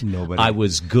shit. Nobody. I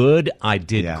was good. I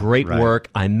did great work.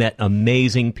 I met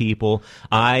amazing people.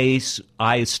 I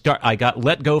got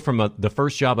let go from the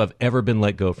first job I've ever been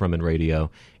let go from in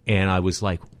radio. And I was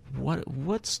like,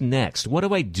 what's next? What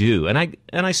do I do? And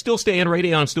I still stay in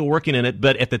radio. I'm still working in it.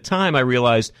 But at the time, I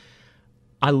realized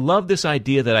I love this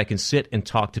idea that I can sit and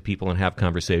talk to people and have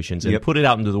conversations and put it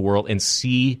out into the world and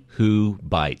see who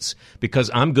bites. Because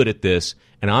I'm good at this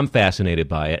and I'm fascinated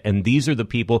by it. And these are the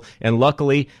people. And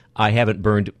luckily, I haven't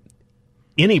burned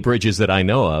any bridges that I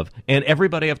know of. And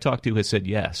everybody I've talked to has said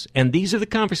yes. And these are the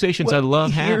conversations I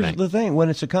love having. Here's the thing. When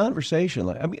it's a conversation,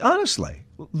 honestly,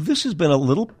 this has been a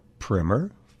little primer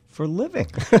for living.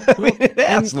 I mean,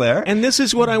 that's there. And this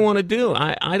is what I want to do.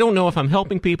 I don't know if I'm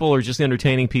helping people or just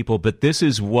entertaining people, but this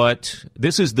is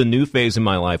the new phase in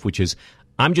my life, which is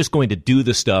I'm just going to do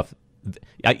the stuff.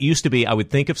 It used to be I would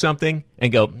think of something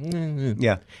and go,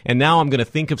 And now I'm going to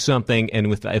think of something,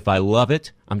 and if I love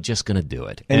it, I'm just going to do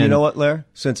it. And you know what, Lair?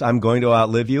 Since I'm going to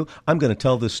outlive you, I'm going to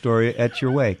tell this story at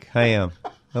your wake. I am.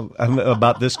 I'm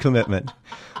about this commitment,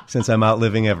 since I'm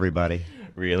outliving everybody.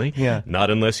 Really? Yeah. Not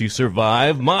unless you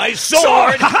survive my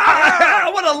sword!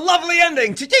 What a lovely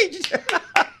ending!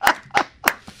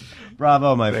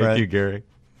 Bravo, my friend. Thank you, Gary.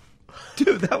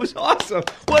 Dude, that was awesome.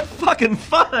 What fucking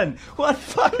fun! What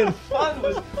fucking fun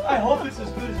was... I hope it's as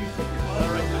good as you think it was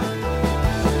right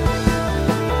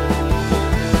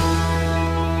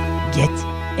now. Get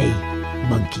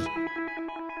monkey.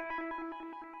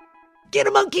 Get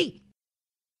a monkey!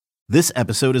 This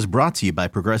episode is brought to you by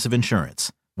Progressive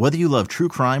Insurance. Whether you love true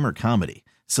crime or comedy,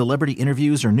 celebrity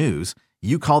interviews or news,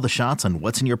 you call the shots on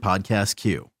what's in your podcast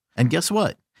queue. And guess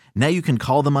what? Now you can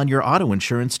call them on your auto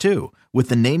insurance too with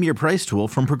the Name Your Price tool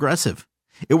from Progressive.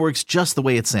 It works just the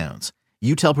way it sounds.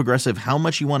 You tell Progressive how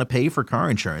much you want to pay for car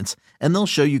insurance, and they'll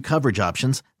show you coverage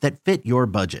options that fit your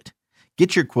budget.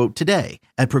 Get your quote today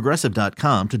at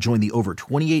Progressive.com to join the over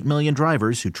 28 million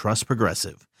drivers who trust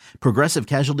Progressive. Progressive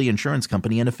Casualty Insurance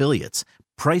Company and Affiliates.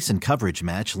 Price and coverage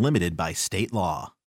match limited by state law.